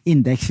forhold til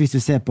indeks hvis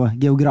du ser på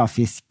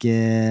geografisk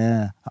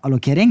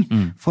allokering.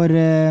 For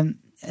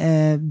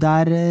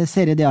der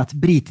ser jeg det at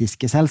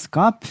britiske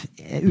selskap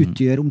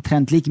utgjør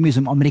omtrent like mye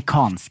som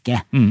amerikanske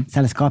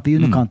selskap, i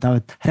underkant av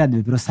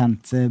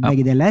 30%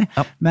 begge deler.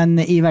 Men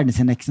i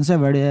verdensindeksen så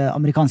er vel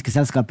amerikanske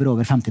selskaper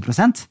over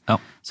 50%.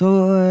 Så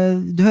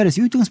det høres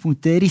i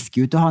utgangspunktet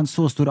risky ut å ha en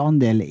så stor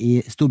andel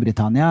i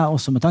Storbritannia,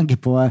 også med tanke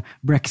på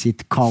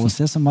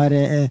Brexit-kaoset som har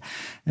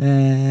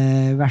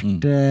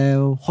vært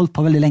holdt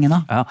på veldig lenge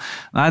da.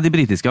 Nei, de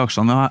britiske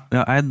aksjene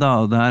det her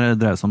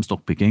dreier seg om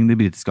stockpicking. De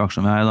britiske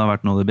aksjene har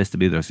vært noe av det beste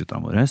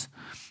bidragsyterne våre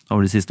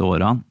over de siste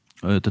årene,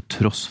 til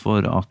tross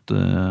for at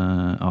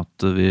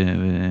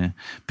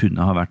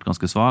pundet har vært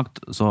ganske svagt.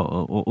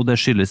 Og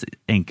det skyldes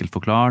enkelt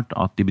forklart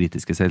at de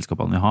britiske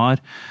selskapene vi har,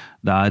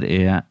 der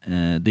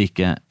det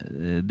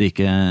er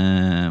ikke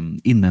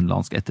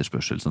innenlandsk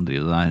etterspørsel som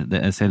driver det der. Det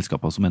er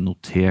selskaper som er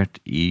notert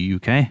i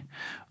UK,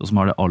 og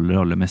som har det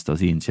aller meste av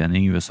sin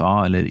inntjening i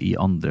USA eller i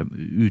andre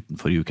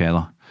utenfor UK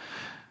da.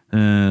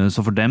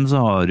 Så for dem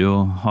så har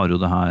jo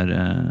det her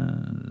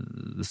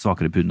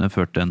svakere pundet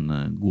ført en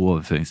god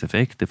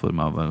overføringseffekt i form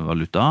av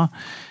valuta,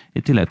 i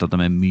tillegg til at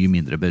de er mye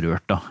mindre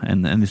berørt da,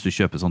 enn hvis du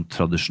kjøper sånn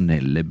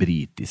tradisjonelle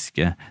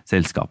britiske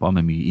selskaper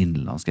med mye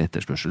innenlandsk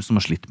etterspørsel, som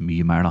har slitt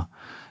mye mer da.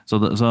 Så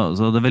det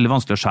er veldig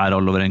vanskelig å skjære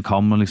alle over en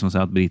kam og liksom si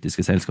at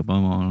britiske selskaper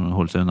må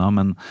holde seg unna,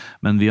 men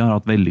vi har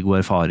hatt veldig god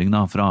erfaring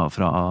da, fra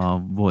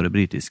våre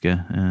britiske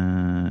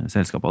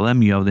selskaper. Det er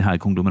mye av de her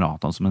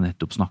konglomeratene som jeg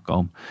nettopp snakket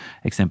om.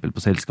 Eksempel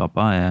på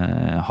selskaper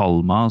er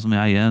Halma, som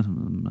vi eier,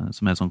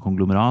 som er et sånn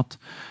konglomerat,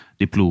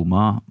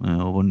 Diploma,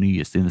 og vår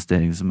nyeste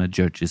investering som er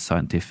Judges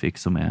Scientific,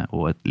 som er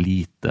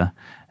også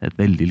et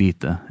veldig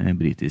lite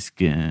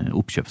britisk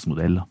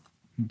oppkjøpsmodell da.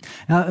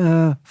 Ja,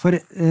 for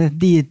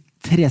de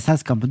 3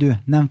 selskaper du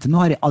nevnte nå,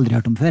 har jeg aldri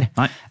hørt om før.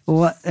 Nei.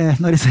 Og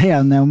når jeg ser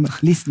om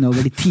listen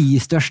over de 10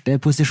 største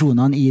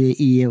posisjonene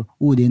i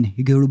Odin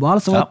Global,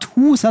 så var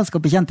 2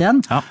 selskaper kjent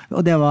igjen,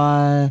 og det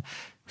var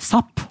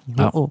SAP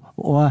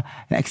og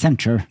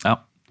Accenture. Ja.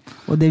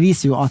 Og det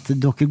viser jo at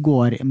dere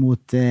går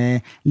mot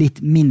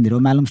litt mindre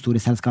og mellomstore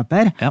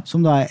selskaper,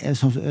 som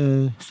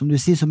du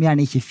sier, som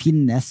gjerne ikke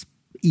finnes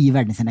i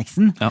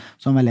verdensindeksen,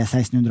 som vel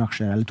 1600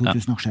 aksjer eller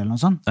 2000 aksjer eller noe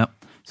sånt. Ja.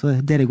 Så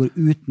dere går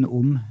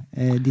utenom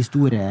de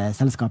store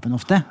selskapene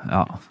ofte?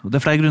 Ja,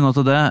 det flere grunner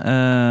til det.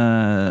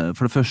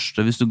 For det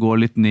første, hvis du går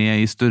litt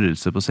ned i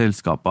størrelse på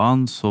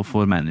selskapene, så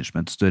får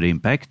management større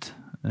impact.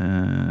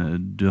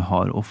 Du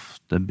har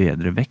ofte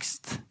bedre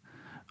vekst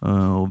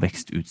og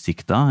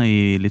vekstutsikter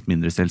i litt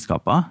mindre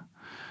selskaper.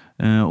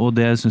 Og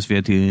det synes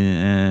vi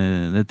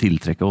det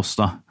tiltrekker oss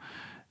da.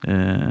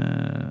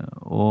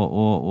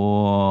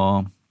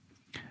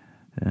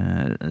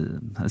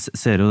 Jeg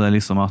ser jo det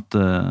liksom at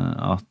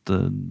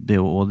det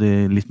er jo de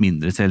litt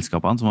mindre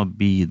selskapene som har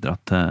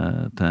bidratt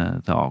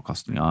til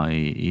avkastningen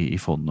i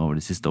fondet over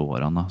de siste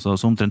årene. Så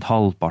omtrent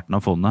halvparten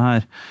av fondet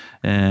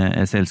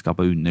her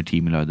selskaper under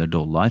 $10 milliarder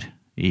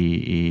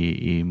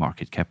i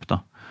market cap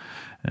da.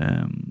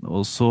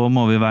 Og så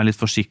må vi være litt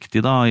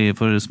forsiktige da,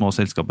 for små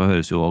selskaper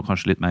høres jo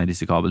kanskje litt mer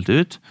risikabelt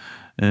ut,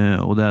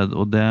 og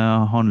det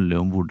handler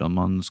om hvordan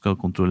man skal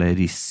kontrollere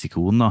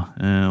risikoen da,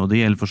 og det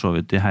gjelder for så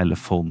vidt i hele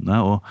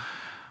fondet, og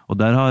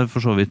der har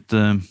for så vidt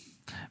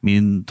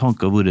min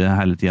tanke vært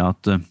hele tiden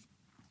at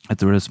jeg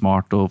tror det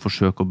smart å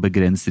forsøke å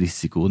begrense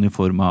risikoen i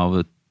form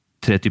av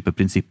 3 typer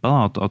prinsipper,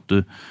 da, at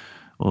du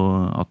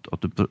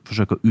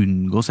forsøker å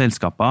unngå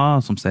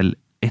selskaper som selger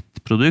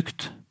ett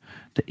produkt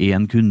til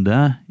en kunde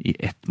i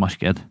ett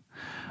marked.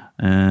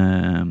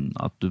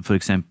 At du for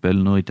eksempel,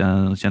 nå er ikke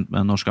jeg kjent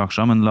med norske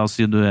aksjer, men la oss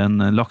si du en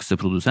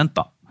lakseprodusent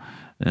da,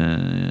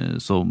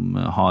 som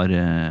har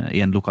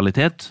en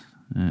lokalitet,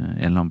 en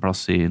eller annen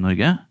plass i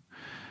Norge,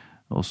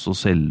 og så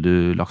selger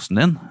du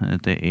laksen din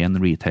til en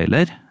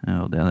retailer,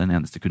 og det den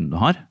eneste kunden du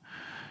har,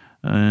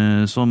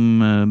 som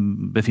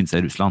befinner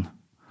seg i Russland.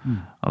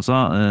 Altså,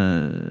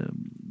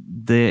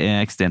 det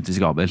ekstremt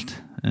risikabelt.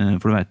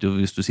 For du vet jo,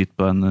 hvis du sitter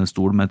på en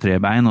stol med 3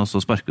 bein, og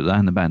så sparker du deg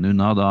ene beinet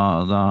unna,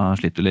 da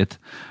sliter du litt.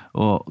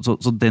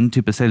 Så den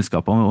type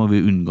selskaper må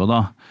vi unngå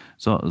da.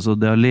 Så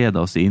det har ledet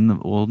oss inn,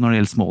 og når det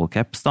gjelder small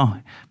caps da,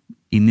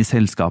 inn i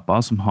selskaper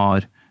som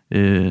har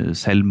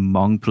selv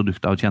mange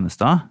produkter og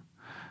tjenester,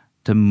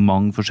 til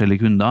mange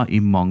forskjellige kunder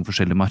i mange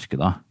forskjellige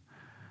markeder.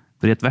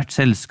 For i hvert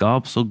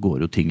selskap så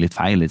går jo ting litt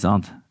feil, ikke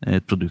sant?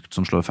 Et produkt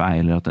som slår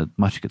feil, eller et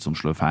marked som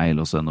slår feil,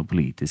 og så er det noe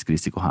politisk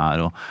risiko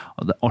her, og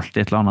det er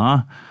alltid et eller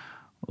annet.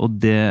 Og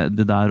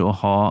det der å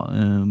ha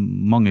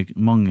mange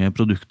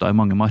produkter i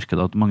mange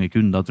markeder og mange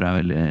kunder tror jeg er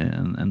veldig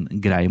en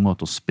grei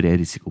måte å spre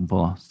risikoen på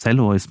da,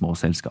 selv og i små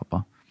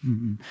selskaper.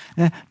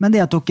 Men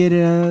det at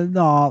dere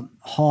da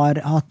har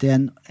hatt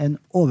en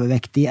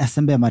overvekt i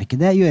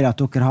SMB-markedet gjør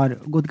at dere har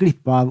gått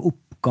glipp av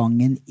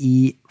oppgangen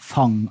i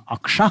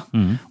fangaksjer,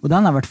 og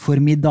den har vært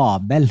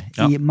formidabel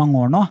i mange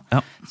år nå.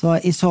 Så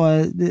jeg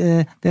så,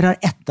 dere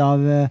har ett av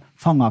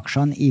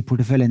fangaksjene i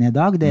porteføljen i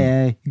dag, det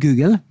er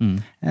Google.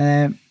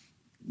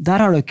 Der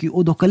har dere,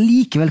 og dere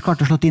likevel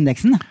klart å slå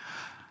indeksen.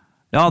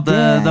 Ja, det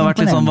har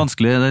vært litt sånn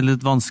vanskelig. Det er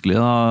litt vanskelig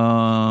da,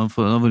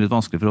 det har vært litt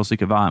vanskelig for oss å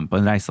ikke være med på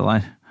en reise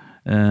der.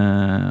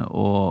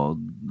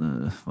 Og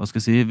hva skal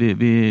jeg si,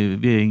 vi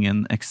er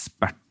ingen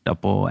eksperter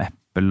på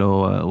Apple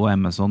og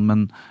Amazon,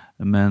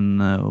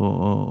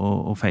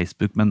 og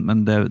Facebook,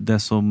 men det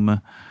som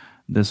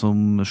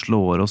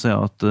slår oss er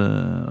at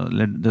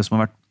det som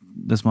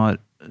har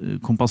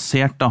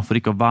kompensert da, for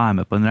ikke å være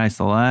med på en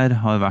reise der,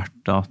 har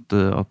vært at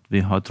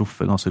vi har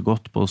truffet ganske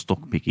godt på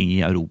stockpicking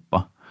i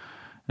Europa.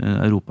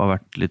 Europa har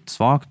vært litt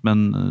svagt, men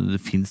det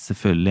finnes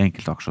selvfølgelig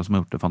enkeltaksjer som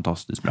har gjort det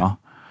fantastisk bra.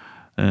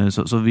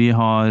 Så vi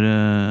har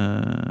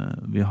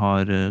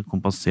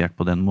kompensert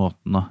på den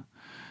måten da.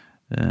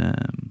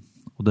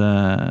 Og det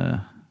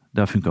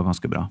har funket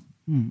ganske bra.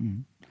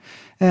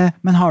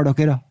 Men har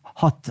dere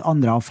hatt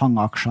andre av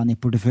fangaksjene i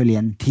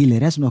porteføljen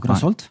tidligere som dere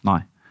har solgt?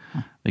 Nei.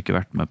 Ikke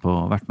vært med på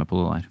det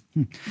der.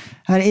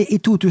 Her i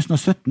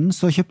 2017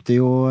 så kjøpte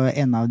jo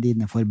en av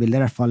dine forbilder,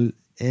 i hvert fall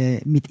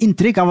mitt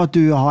inntrykk av at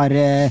du har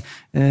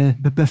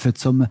Buffett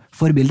som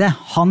forbilde.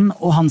 Han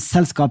og hans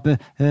selskap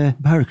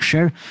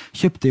Berkshire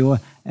kjøpte jo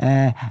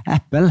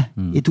Apple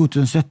i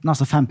 2017,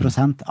 altså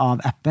 5% av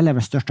Apple er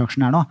vel største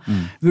aksjonær nå.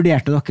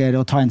 Vurderte dere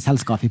å ta en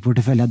selskap i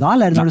portefølje da,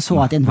 eller når du så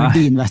at en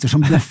verdiinvestor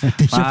som Buffett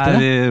kjøpte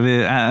det?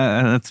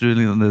 Jeg tror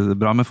liksom, det er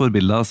bra med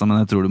forbilder, altså,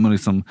 men jeg tror du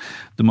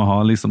må ha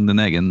liksom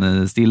din egen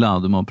stil, da.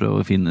 Du må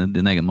prøve å finne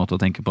din egen måte å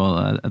tenke på.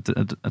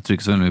 Jeg tror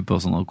ikke så mye på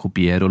sånn å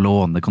kopiere og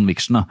låne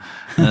conviction, da.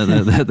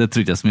 Det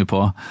tror ikke jeg så mye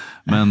på.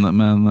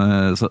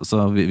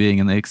 Så vi er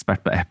ingen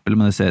ekspert på Apple,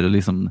 men jeg ser jo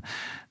liksom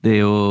det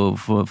er jo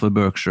for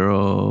Berkshire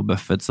og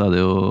Buffett så er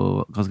det jo,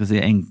 hva skal jeg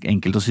si,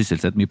 enkelt å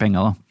sysselsette mye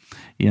penger da,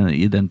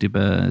 i den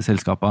type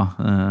selskaper.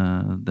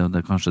 Det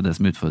er kanskje det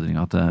som er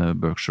utfordringen til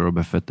Berkshire og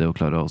Buffett, det er å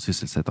klare å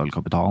sysselsette all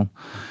kapitalen.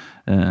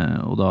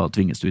 og da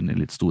tvinges du inn i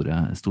litt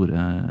store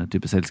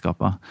typer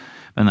selskaper.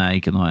 Men jeg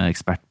ikke noe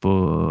ekspert på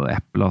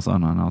Apple, altså,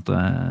 men at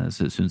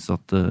jeg synes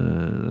at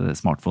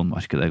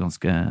smartphone-markedet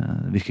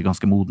virker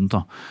ganske modent.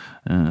 Da.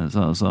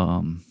 Så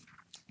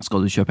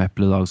skal du kjøpe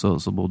Apple i dag,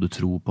 så må du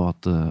tro på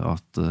at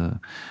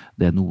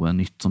det noe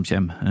nytt som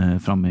kommer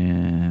frem i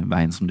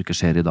veien som du ikke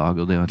ser i dag,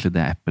 og det egentlig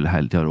det Apple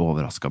hele tiden har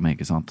overrasket meg,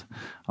 ikke sant?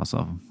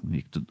 Altså,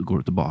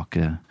 går du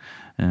tilbake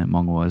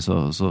mange år,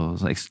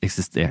 så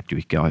eksisterte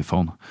jo ikke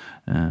iPhone,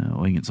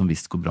 og ingen som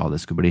visste hvor bra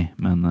det skulle bli,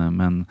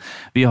 men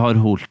vi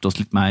har holdt oss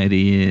litt mer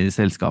i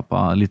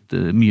selskaper,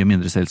 mye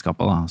mindre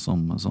selskaper da,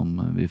 som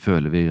vi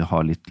føler vi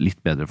har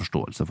litt bedre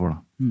forståelse for da.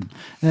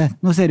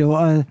 Nå ser du jo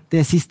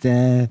det siste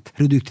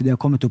produktet de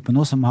har kommet opp med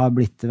nå, som har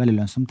blitt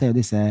veldig lønnsomt, det er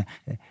jo disse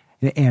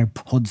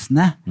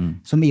AirPodsene,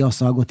 som vi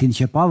også har gått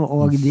innkjøp av,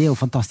 og de er jo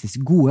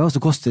fantastisk gode, og så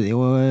koster de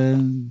jo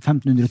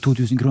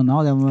 1500-2000 kroner,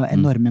 og det er jo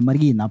enorme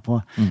marginer på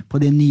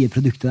det nye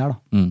produktet der da.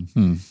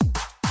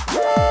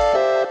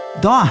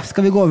 Da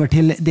skal vi gå over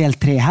til del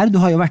 3 her. Du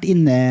har jo vært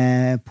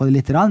inne på det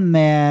litt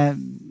med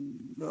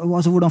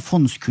altså, hvordan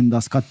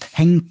fondskunder skal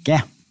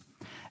tenke.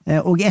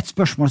 Og et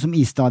spørsmål som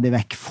jeg stadig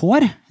vekk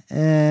får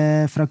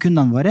fra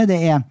kundene våre, det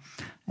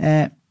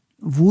er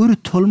hvor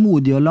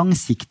tålmodig og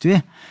langsiktig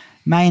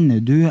mener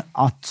du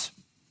at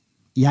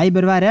jeg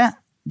bør være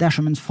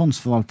dersom en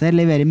fondsforvalter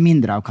leverer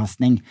mindre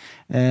avkastning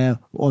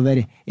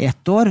over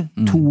 1 år,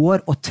 2 år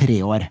og 3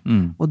 år?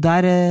 Og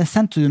der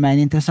sendte du meg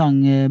en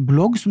interessant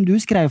blogg som du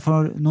skrev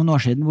for noen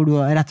år siden, hvor du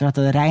rett og slett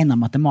hadde regnet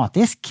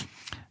matematisk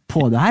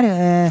på det her.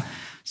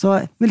 Så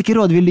hvilke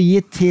råd vil du gi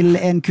til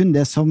en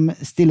kunde som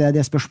stiller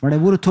det spørsmålet?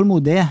 Hvor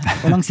tålmodig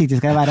og langsiktig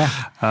skal jeg være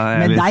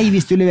med deg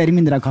hvis du leverer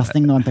mindre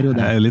avkastning nå en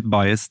periode? Jeg litt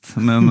biased,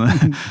 men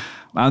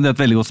det et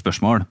veldig godt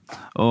spørsmål.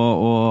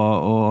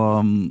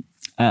 Og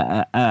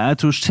jeg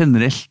tror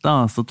generelt da,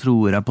 så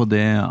tror jeg på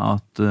det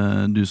at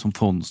du som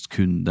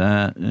fondskunde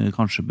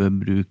kanskje bør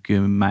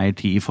bruke mer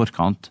tid i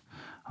forkant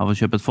av å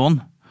kjøpe et fond,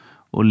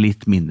 og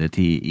litt mindre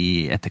tid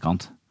i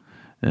etterkant.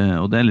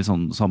 Og det litt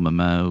sånn samme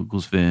med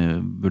hvordan vi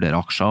vurderer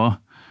aksjer.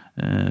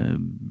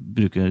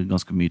 Bruker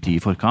ganske mye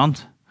tid i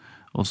forkant,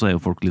 og så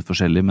jo folk litt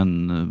forskjellige,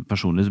 men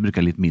personlig så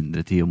bruker jeg litt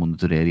mindre tid å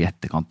monitorere i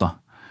etterkant da.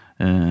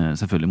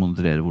 Selvfølgelig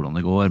monitorere hvordan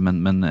det går,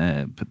 men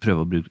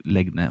prøve å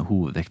legge ned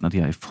hovedvekten av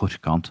tida i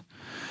forkant.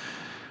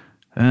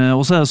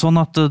 Og så det sånn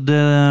at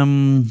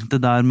det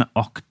der med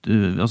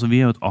altså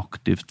vi jo et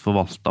aktivt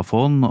forvaltet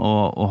fond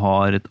og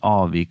har et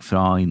avvik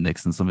fra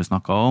indeksen som vi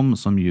snakket om,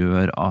 som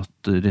gjør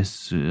at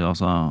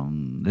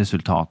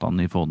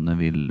resultatene i fondene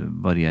vil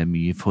variere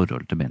mye i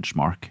forhold til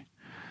benchmark.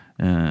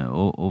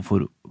 Og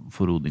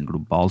for Odin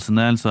Global sin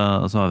del så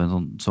har vi en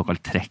sånn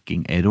såkalt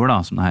trekking error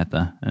da, som det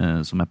heter,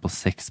 som på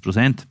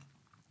 6%.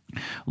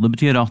 Og det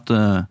betyr at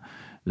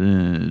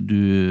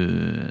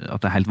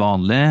det helt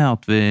vanlig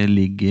at vi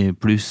ligger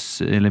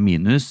pluss eller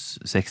minus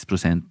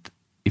 6%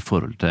 i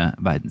forhold til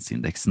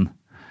verdensindeksen.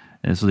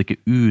 Så det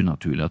ikke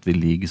unaturlig at vi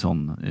ligger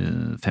sånn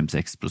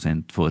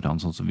 5-6%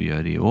 foran sånn som vi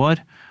gjør i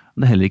år.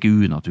 Det heller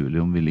ikke unaturlig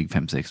om vi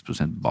ligger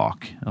 5-6%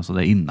 bak. Altså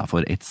det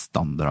innenfor et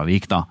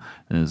standardavvik da,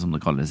 som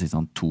det kalles i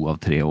sånn 2 av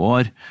 3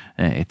 år,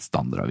 et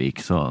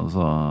standardavvik.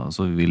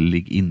 Så vi vil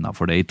ligge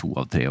innenfor det i 2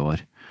 av 3 år.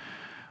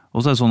 Og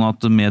så det sånn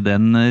at med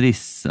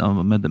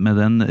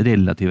den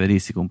relative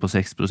risikoen på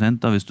 6%,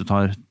 da, hvis du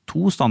tar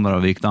 2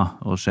 standardavvik da,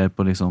 og ser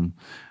på liksom,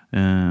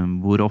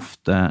 hvor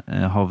ofte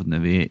havner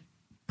vi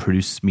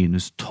pluss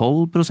minus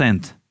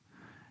 12%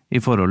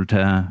 i forhold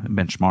til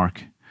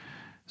benchmark,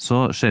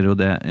 så skjer jo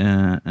det,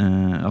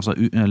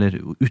 eller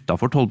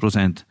utenfor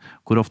 12%,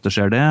 hvor ofte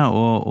skjer det,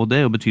 og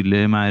det jo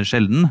betydelig mer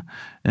sjelden,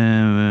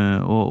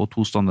 og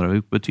 2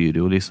 standardavvik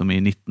betyr jo liksom i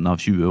 19 av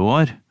 20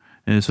 år,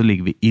 så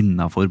ligger vi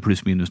innenfor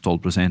pluss minus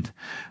 12%.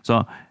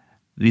 Så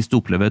hvis du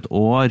opplever et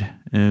år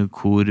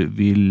hvor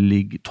vi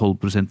ligger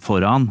 12%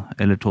 foran,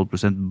 eller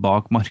 12%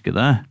 bak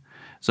markedet,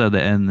 så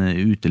det en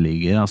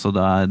uteligger, altså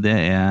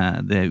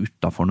det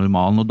utenfor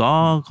normalen, og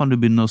da kan du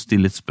begynne å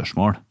stille et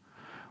spørsmål.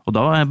 Og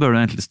da bør du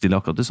egentlig stille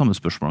akkurat det samme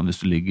spørsmålet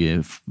hvis du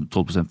ligger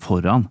 12%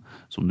 foran,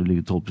 som du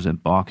ligger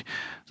 12% bak.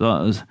 Så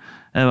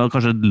det var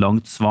kanskje et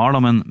langt svar, da,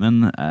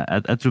 men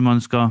jeg tror man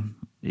skal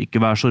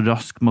ikke være så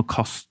rask med å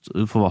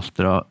kaste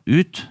forvaltere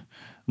ut.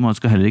 Man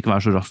skal heller ikke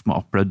være så rask med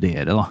å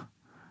applaudere, da.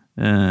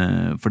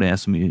 For det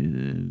så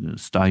mye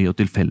støy og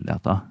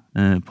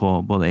tilfeldigheter på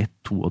både 1,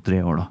 2 og 3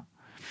 år, da.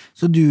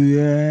 Så du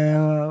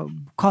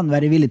kan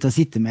være villig til å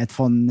sitte med et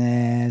fond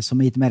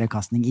som har gitt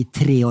meravkastning i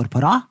 3 år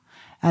på rad?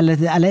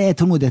 Eller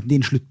tålmodigheten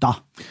din slutt da?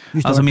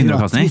 Altså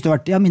mindreavkastning?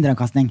 Ja,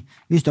 mindreavkastning.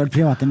 Hvis du har vært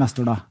privat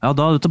investor da? Ja,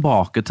 da du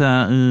tilbake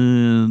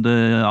til det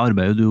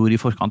arbeidet du gjorde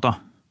i forkant da.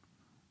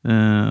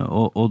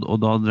 Og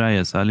da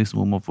dreier seg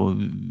liksom om å få,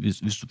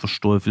 hvis du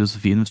forstår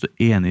filosofien, hvis du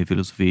enig i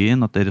filosofien,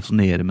 at det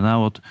resonerer med deg,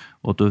 og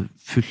at du har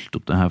fulgt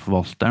opp denne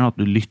forvalteren, at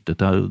du lytter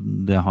til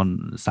det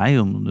han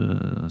sier, om du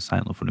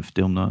sier noe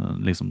fornuftig, om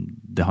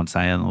det han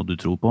sier noe du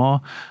tror på,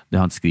 det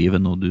han skriver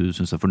noe du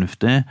synes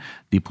fornuftig,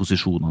 de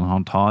posisjonene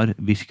han tar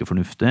virker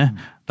fornuftig,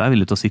 det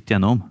vil jeg til å sitte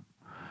gjennom.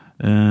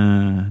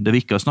 Det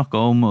vi ikke har snakket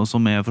om, og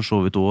som for så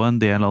vidt også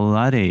en del av det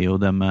der, jo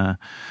det med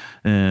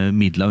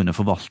midler under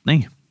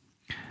forvaltning.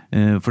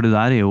 For det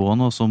der jo også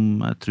noe som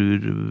jeg tror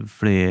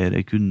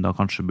flere kunder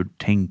kanskje burde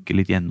tenke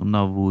litt gjennom,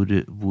 da,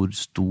 hvor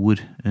stor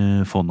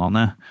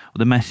fondene og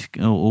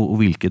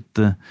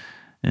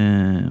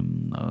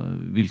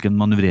hvilken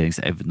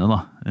manøvreringsevne da,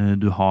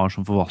 du har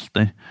som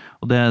forvalter.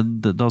 Og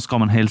da skal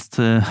man helst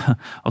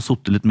ha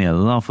suttet litt med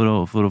det da,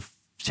 for å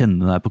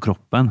kjenne det på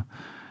kroppen.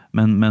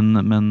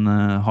 Men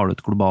har du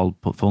et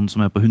globalfond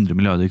som på 100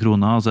 milliarder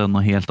kroner, så det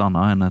noe helt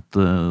annet enn et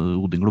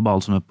Odin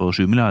Global som på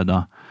 7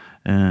 milliarder.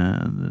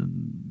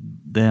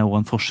 Det også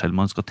en forskjell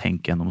man skal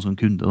tenke gjennom som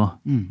kunde da.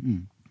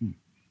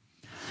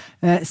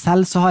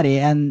 Selv så har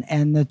jeg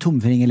en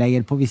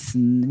tomfingerregel på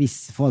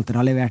hvis forvalter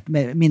har levert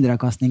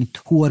mindreavkastning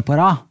 2 år på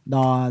rad, da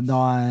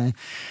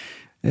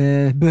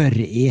bør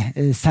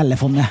jeg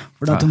selge fondet,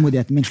 for da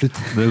tålmodigheten min slutt.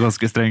 Du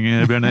ganske streng,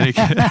 Bjørn Erik.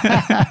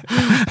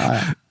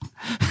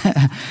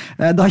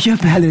 Da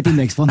kjøper jeg heller et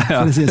indeksfond,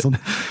 for å si det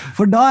sånn.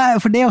 For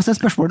det også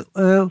et spørsmål.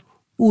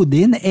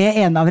 Odin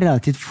en av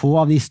relativt få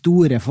av de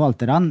store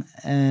forvalterne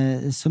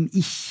som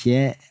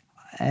ikke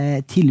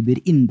tilbyr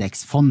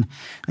indeksfond.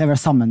 Det vel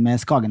sammen med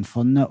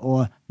Skagenfondet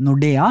og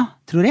Nordea,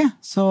 tror jeg,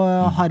 så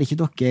har ikke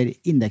dere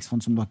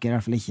indeksfond som dere i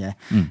hvert fall ikke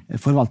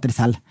forvalter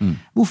selv.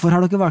 Hvorfor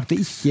har dere valgt å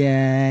ikke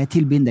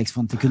tilby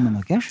indeksfond til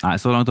kundene deres? Nei,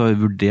 så langt har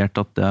vi vurdert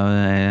at det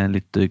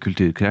litt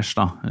kulturkrasj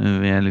da.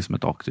 Vi liksom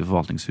et aktivt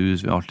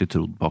forvaltningshus, vi har alltid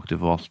trodd på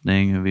aktiv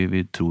forvaltning,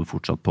 vi tror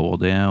fortsatt på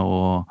det,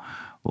 og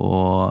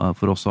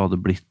for oss har det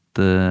blitt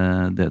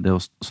det å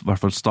i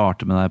hvert fall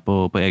starte med det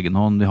på egen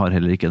hånd. Vi har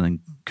heller ikke den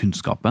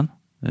kunnskapen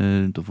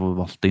rundt å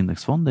forvalte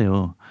indeksfond. Det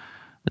jo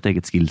et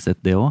eget skillset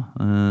det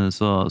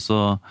også. Så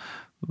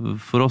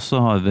for oss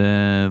så har vi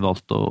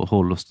valgt å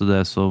holde oss til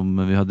det som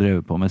vi har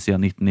drevet på med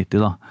siden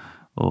 1990 da,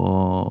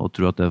 og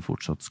tror at det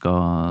fortsatt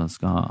skal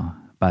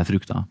bære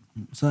frukter.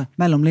 Så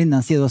mellom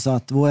linjene sier du også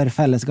at vår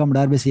felles gamle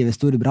arbeidsgiver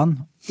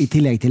Storebrand, i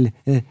tillegg til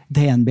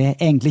DNB,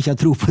 egentlig ikke har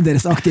tro på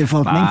deres aktive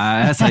forvaltning?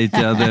 Nei, jeg sier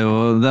ikke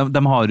det.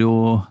 De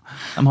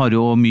har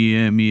jo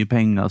mye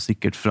penger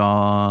sikkert fra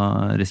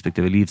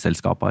respektive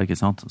livselskaper, ikke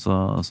sant?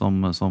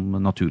 Som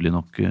naturlig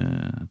nok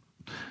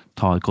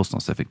tar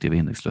kostnadseffektive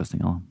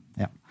indeksløsninger.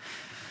 Ja.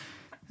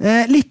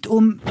 Litt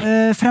om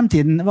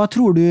fremtiden. Hva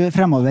tror du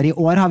fremover? I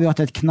år har vi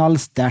hatt et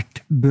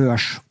knallsterkt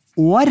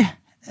børsår.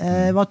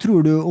 Hva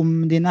tror du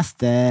om de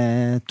neste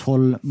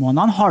 12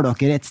 månedene? Har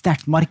dere et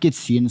sterkt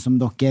markedssyn som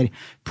dere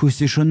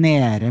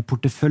posisjonerer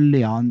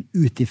porteføljene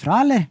utifra,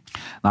 eller?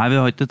 Nei, vi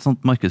har ikke et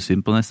sånt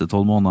markedssyn på neste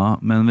 12 måneder,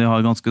 men vi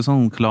har ganske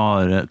sånn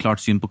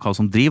klart syn på hva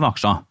som driver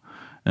aksjer.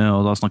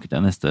 Og da snakket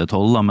jeg neste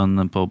 12, da,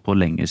 men på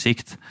lengre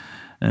sikt.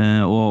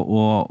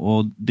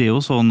 Og det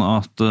jo sånn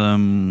at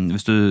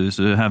hvis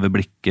du hever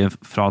blikket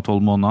fra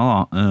 12 måneder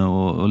da,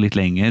 og litt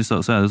lenger,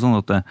 så det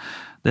sånn at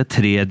det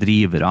 3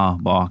 drivere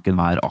bak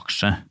enhver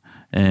aksje,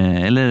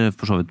 eller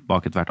for så vidt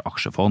bak et hvert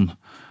aksjefond,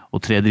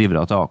 og 3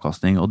 drivere til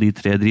avkastning, og de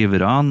 3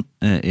 driverne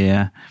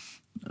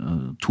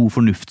 2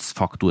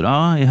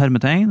 fornuftsfaktorer i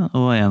hermetegn,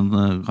 og en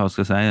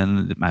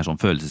litt mer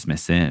sånn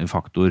følelsesmessig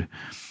faktor.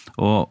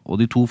 Og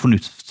de 2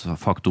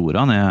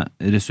 fornuftsfaktorene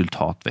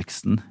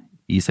resultatveksten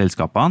i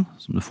selskapene,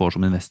 som du får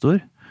som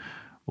investor,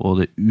 og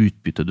det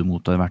utbyttet du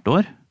mottar hvert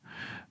år,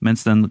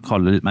 mens den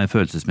kaller litt mer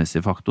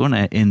følelsesmessige faktoren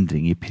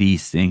endring i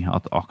prising,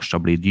 at aksjer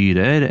blir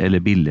dyrere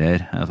eller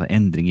billigere, altså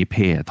endring i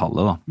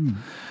P-tallet da.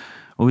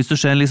 Og hvis du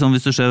ser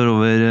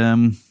over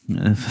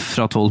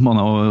fra 12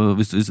 måneder, og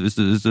hvis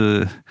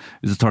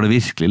du tar det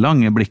virkelig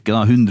lange blikket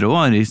da, 100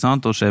 år, ikke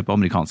sant, og ser på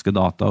amerikanske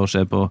data, og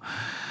ser på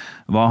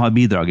hva har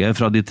bidraget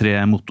fra de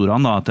 3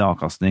 motorene da, til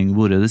avkastning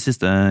vært de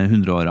siste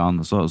 100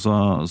 årene,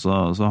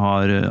 så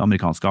har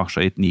amerikanske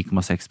aksjer gitt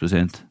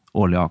 9,6%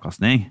 årlig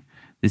avkastning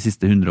de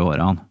siste 100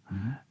 årene.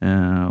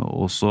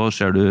 Og så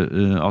ser du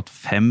at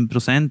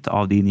 5%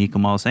 av de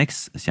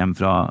 9,6 kommer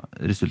fra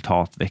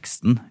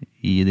resultatveksten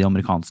i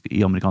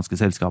amerikanske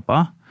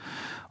selskaper,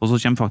 og så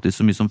kommer faktisk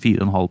så mye som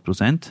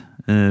 4,5%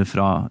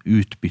 fra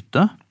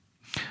utbytte,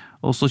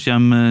 og så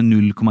kommer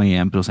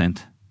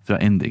 0,1% fra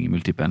endring i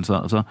multiplen.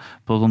 Så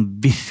på sånn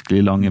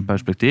virkelig lange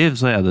perspektiv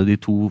så det de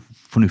 2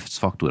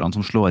 fornuftsfaktorene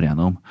som slår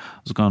igjennom.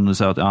 Så kan du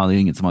si at det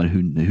ingen som har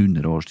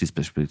 100 års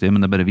tidsperspektiv,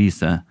 men det bare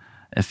viser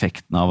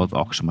effekten av at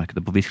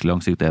aksjemarkedet på virkelig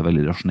lang sikt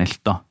veldig rasjonelt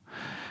da.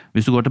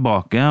 Hvis du går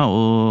tilbake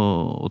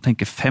og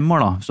tenker 5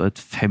 år da, så et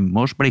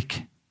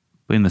 5-årsblikk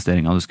på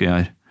investeringen du skal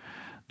gjøre,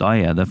 da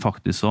det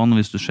faktisk sånn,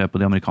 hvis du ser på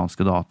de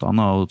amerikanske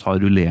dataene og tar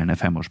rullerende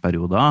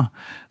 5-årsperioder,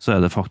 så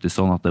det faktisk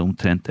sånn at det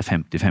omtrent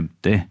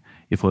 50-50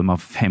 i form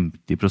av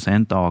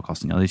 50% av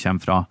avkastningen de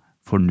kommer fra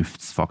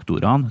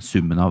fornuftsfaktorene,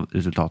 summen av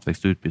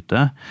resultatvekst og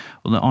utbytte,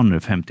 og den andre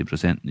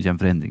 50%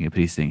 kommer fra endring i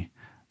prising.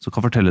 Så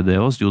hva forteller det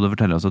oss? Jo, det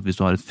forteller oss at hvis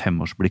du har et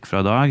 5-årsblikk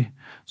fra i dag,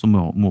 så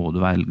må du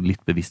være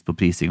litt bevisst på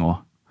prising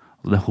også.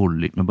 Altså det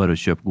holder ikke med bare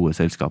å kjøpe gode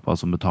selskaper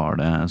som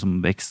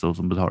vekster og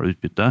som betaler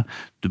utbytte.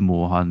 Du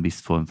må ha en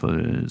viss form for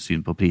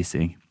syn på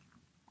prising.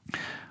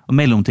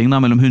 mellomting da,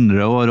 mellom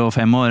 100 år og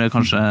 5 år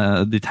kanskje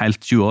ditt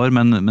helt 20 år,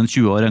 men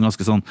 20 år en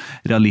ganske sånn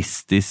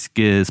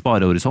realistisk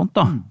sparehorisont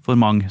da, for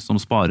mange som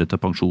sparer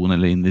til pensjon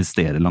eller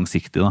investerer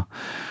langsiktig da.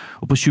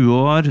 Og på 20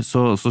 år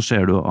så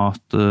ser du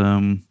at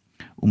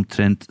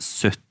omtrent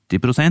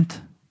 70%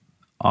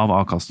 av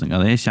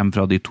avkastningen din kommer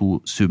fra de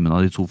summen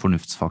av de to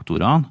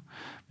fornuftsfaktorene,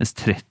 mens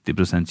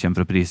 30% kommer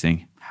fra prising.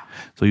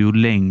 Så jo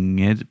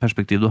lengre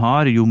perspektiv du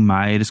har, jo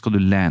mer skal du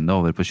lene deg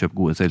over på å kjøpe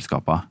gode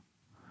selskaper.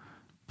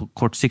 På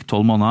kort sikt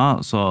 12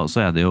 måneder,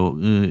 så det jo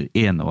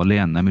ene og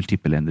alene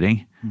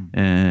multippelendring,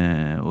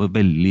 og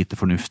veldig lite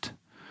fornuft.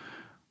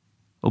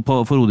 Og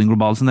for Odin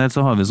Global sin del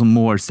så har vi som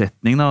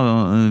målsetning da,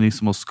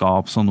 liksom å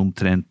skape sånn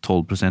omtrent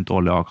 12%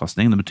 årlig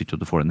avkastning. Det betyr ikke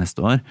at du får det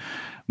neste år,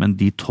 men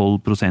de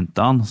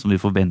 12% som vi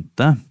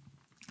forventer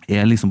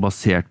liksom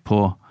basert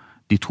på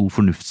de to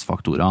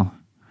fornuftsfaktorene.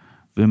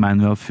 Vi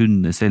mener vi har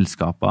funnet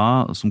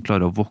selskaper som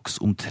klarer å vokse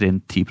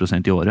omtrent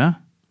 10% i året,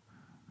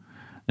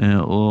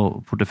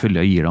 og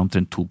porteføljen gir deg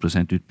omtrent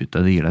 2%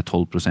 utbytte, det gir deg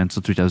 12%,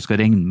 så tror jeg du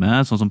skal regne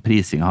med, sånn som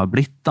prisingen har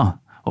blitt da,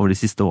 over de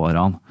siste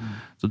årene,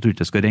 så tror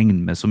jeg du skal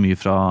regne med så mye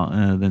fra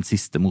den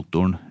siste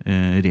motoren,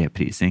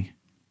 reprising.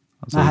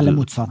 Altså, Nei, heller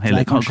motsatt.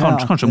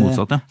 Kanskje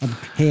motsatt, ja.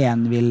 At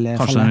P-en vil falle.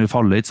 Kanskje den vil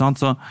falle, ikke sant?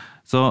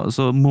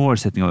 Så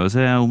målsettingen vår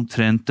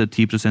omtrent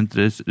 10%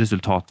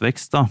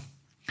 resultatvekst da.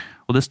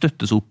 Og det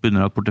støttes opp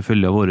under at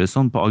porteføljen vår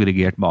sånn, på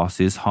aggregert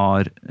basis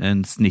har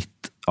en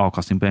snitt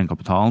avkastning på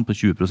egenkapitalen på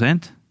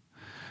 20%,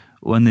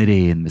 og en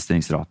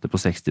reinvesteringsrate på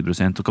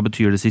 60%. Og hva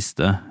betyr det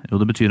siste? Jo,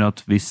 det betyr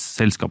at hvis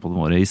selskapene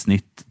våre i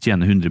snitt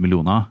tjener 100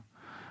 millioner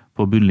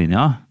på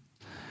bunnlinja,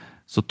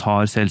 så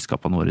tar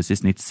selskapene våre i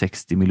snitt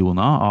 60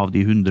 millioner av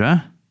de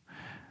 100,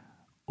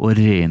 og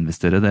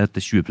reinvesterer det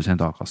til 20%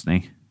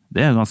 avkastning.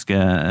 Det er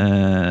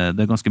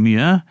ganske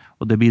mye,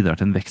 og det bidrar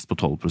til en vekst på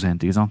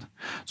 12%, ikke sant?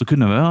 Så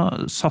kunne vi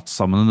ha satt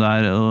sammen det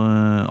der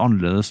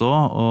annerledes også,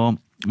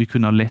 og vi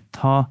kunne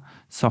lett ha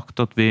sagt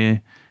at vi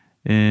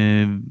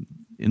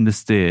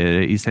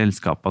investerer i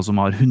selskaper som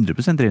har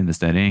 100%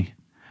 reinvestering.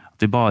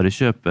 At vi bare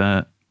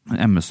kjøper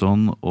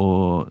Amazon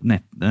og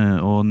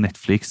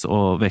Netflix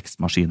og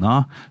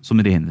vekstmaskiner som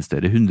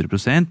reinvesterer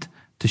 100%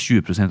 til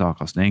 20%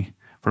 avkastning,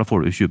 for da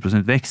får du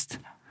 20% vekst.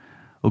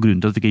 Og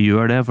grunnen til at vi ikke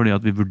gjør det, er fordi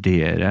at vi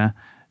vurderer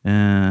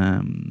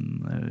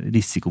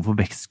risiko for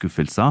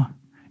vekstskuffelser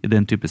i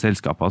den type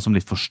selskaper som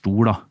litt for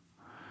stor da.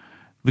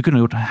 Vi kunne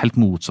gjort helt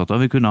motsatt.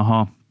 Vi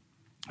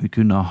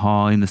kunne ha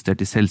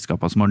investert i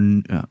selskaper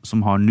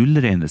som har null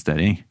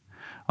reinvestering,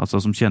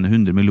 altså som tjener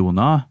 100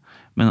 millioner,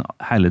 men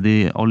alle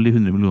de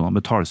 100 millionene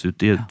betales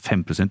ut i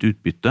 5%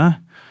 utbytte,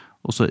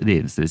 og så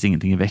reinvesteres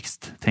ingenting i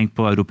vekst. Tenk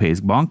på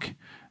Europeisk bank,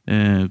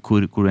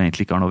 hvor du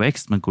egentlig ikke har noe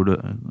vekst, men hvor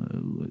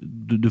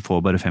du får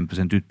bare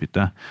 5%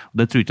 utbytte. Og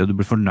det tror jeg du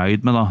blir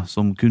fornøyd med da,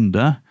 som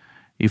kunde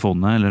i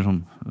fondet, eller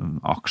som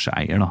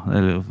aksjeeier da,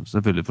 eller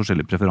selvfølgelig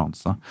forskjellige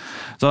preferanser.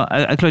 Så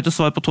jeg klarer ikke å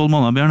svare på 12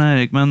 måneder, Bjørn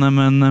Erik,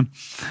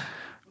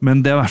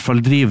 men det er i hvert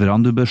fall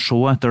driverne du bør se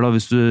etter da,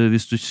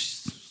 hvis du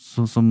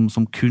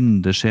som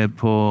kunde ser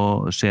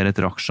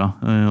etter aksjer,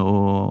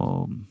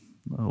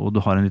 og du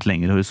har en litt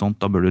lengre horisont,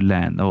 da bør du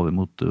lene over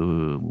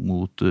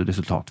mot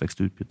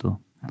resultatvekst og utbytte da.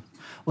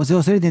 Og så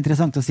er det litt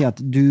interessant å si at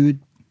du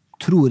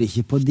tror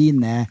ikke på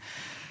dine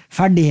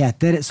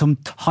ferdigheter som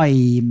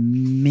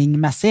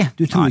timingmessig.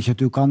 Du tror ikke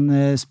at du kan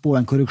spå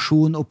en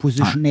korreksjon og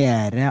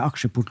posisjonere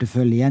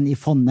aksjeporteføljen i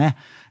fondet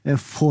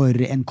for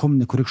en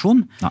kommende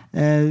korreksjon.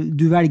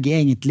 Du velger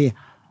egentlig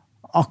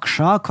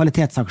aksjer,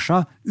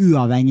 kvalitetsaksjer,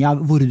 uavhengig av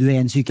hvor du er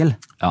i en sykkel.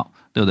 Ja,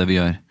 det er jo det vi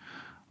gjør.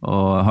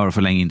 Og jeg har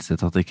for lenge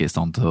innsett at jeg ikke er i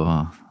stand til å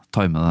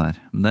time det der.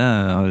 Men det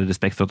har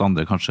respekt for at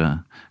andre kanskje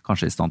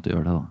er i stand til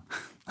å gjøre det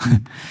da.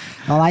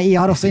 Ja, nei, jeg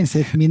har også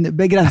innsett min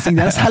begrensning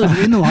der, selv om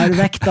vi nå har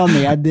vekta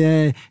ned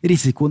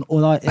risikoen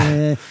og da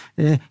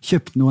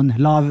kjøpt noen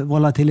lav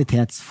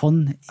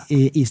volatilitetsfond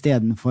i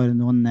stedet for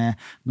noen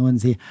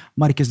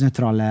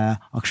markedsnøytrale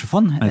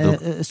aksjefond.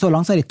 Så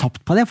langt så har jeg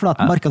tapt på det, for at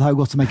markedet har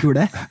jo gått som en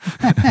kule.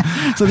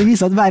 Så det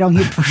viser at hver gang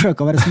jeg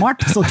forsøker å være smart,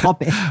 så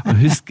taper jeg.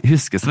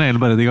 Husker som regel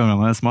bare de gangene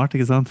man er smart,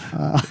 ikke sant?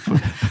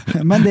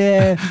 Men det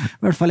er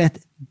i hvert fall et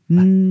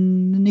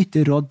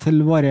nyttig råd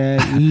til våre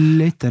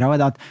lyttere, og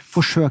det at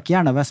forsøk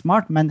gjerne å være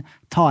smart, men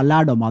ta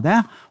lærdom av det,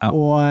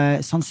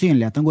 og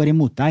sannsynligheten går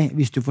imot deg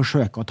hvis du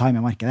forsøker å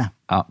time markedet.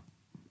 Ja.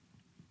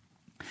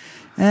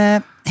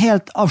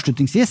 Helt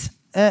avslutningsvis,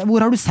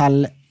 hvor har du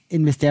selv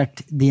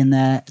investert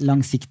dine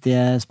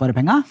langsiktige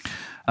sparepenger?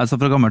 Altså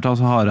fra gammelt av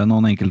så har jeg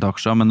noen enkelte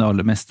aksjer, men det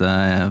aller meste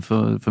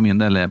for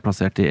min del er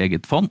plassert i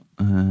eget fond,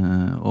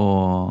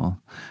 og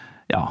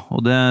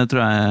det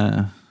tror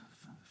jeg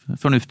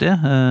fornuftig.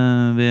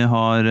 Vi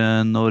har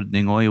en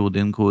ordning også i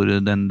Odin hvor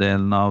den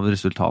delen av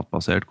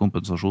resultatbasert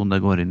kompensasjon det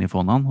går inn i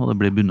fondene, og det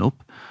blir bundet opp.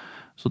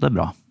 Så det er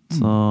bra.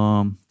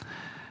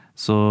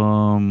 Så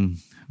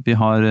vi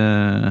har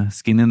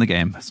skin in the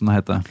game, som det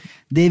heter.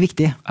 Det er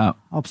viktig,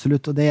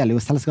 absolutt, og det gjelder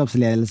jo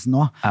selskapsledelsen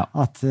også,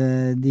 at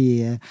de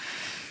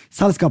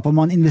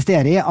selskapene man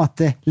investerer i,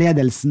 at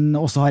ledelsen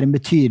også har en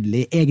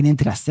betydelig egen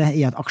interesse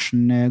i at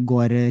aksjen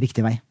går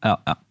riktig vei.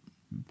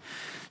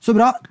 Så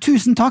bra.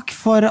 Tusen takk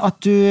for at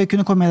du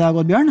kunne komme i dag,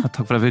 Oddbjørn.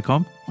 Takk for at jeg fikk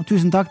komme. Og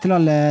tusen takk til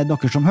alle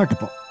dere som hørte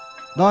på.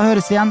 Da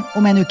høres vi igjen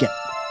om en uke.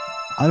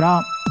 Ha det bra.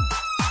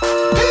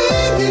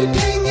 Penger,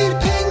 penger,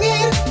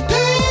 penger,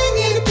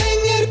 penger,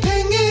 penger,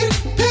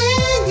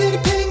 penger,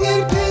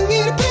 penger, penger,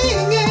 penger,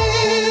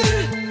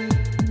 penger.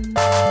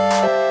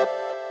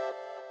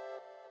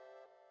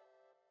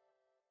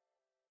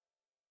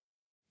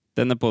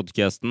 Denne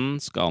podcasten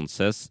skal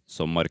anses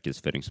som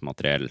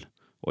markedsføringsmateriell,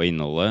 og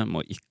innholdet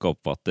må ikke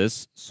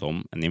oppfattes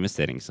som en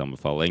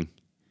investeringsanbefaling.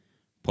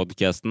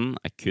 Podcasten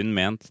kun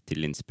ment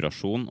til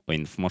inspirasjon og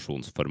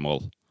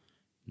informasjonsformål.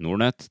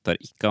 Nordnet tar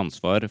ikke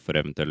ansvar for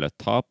eventuelle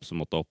tap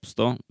som måtte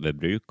oppstå ved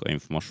bruk av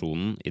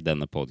informasjonen i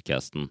denne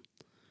podcasten.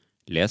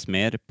 Les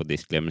mer på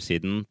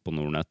disclaimer-siden på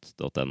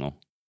nordnet.no.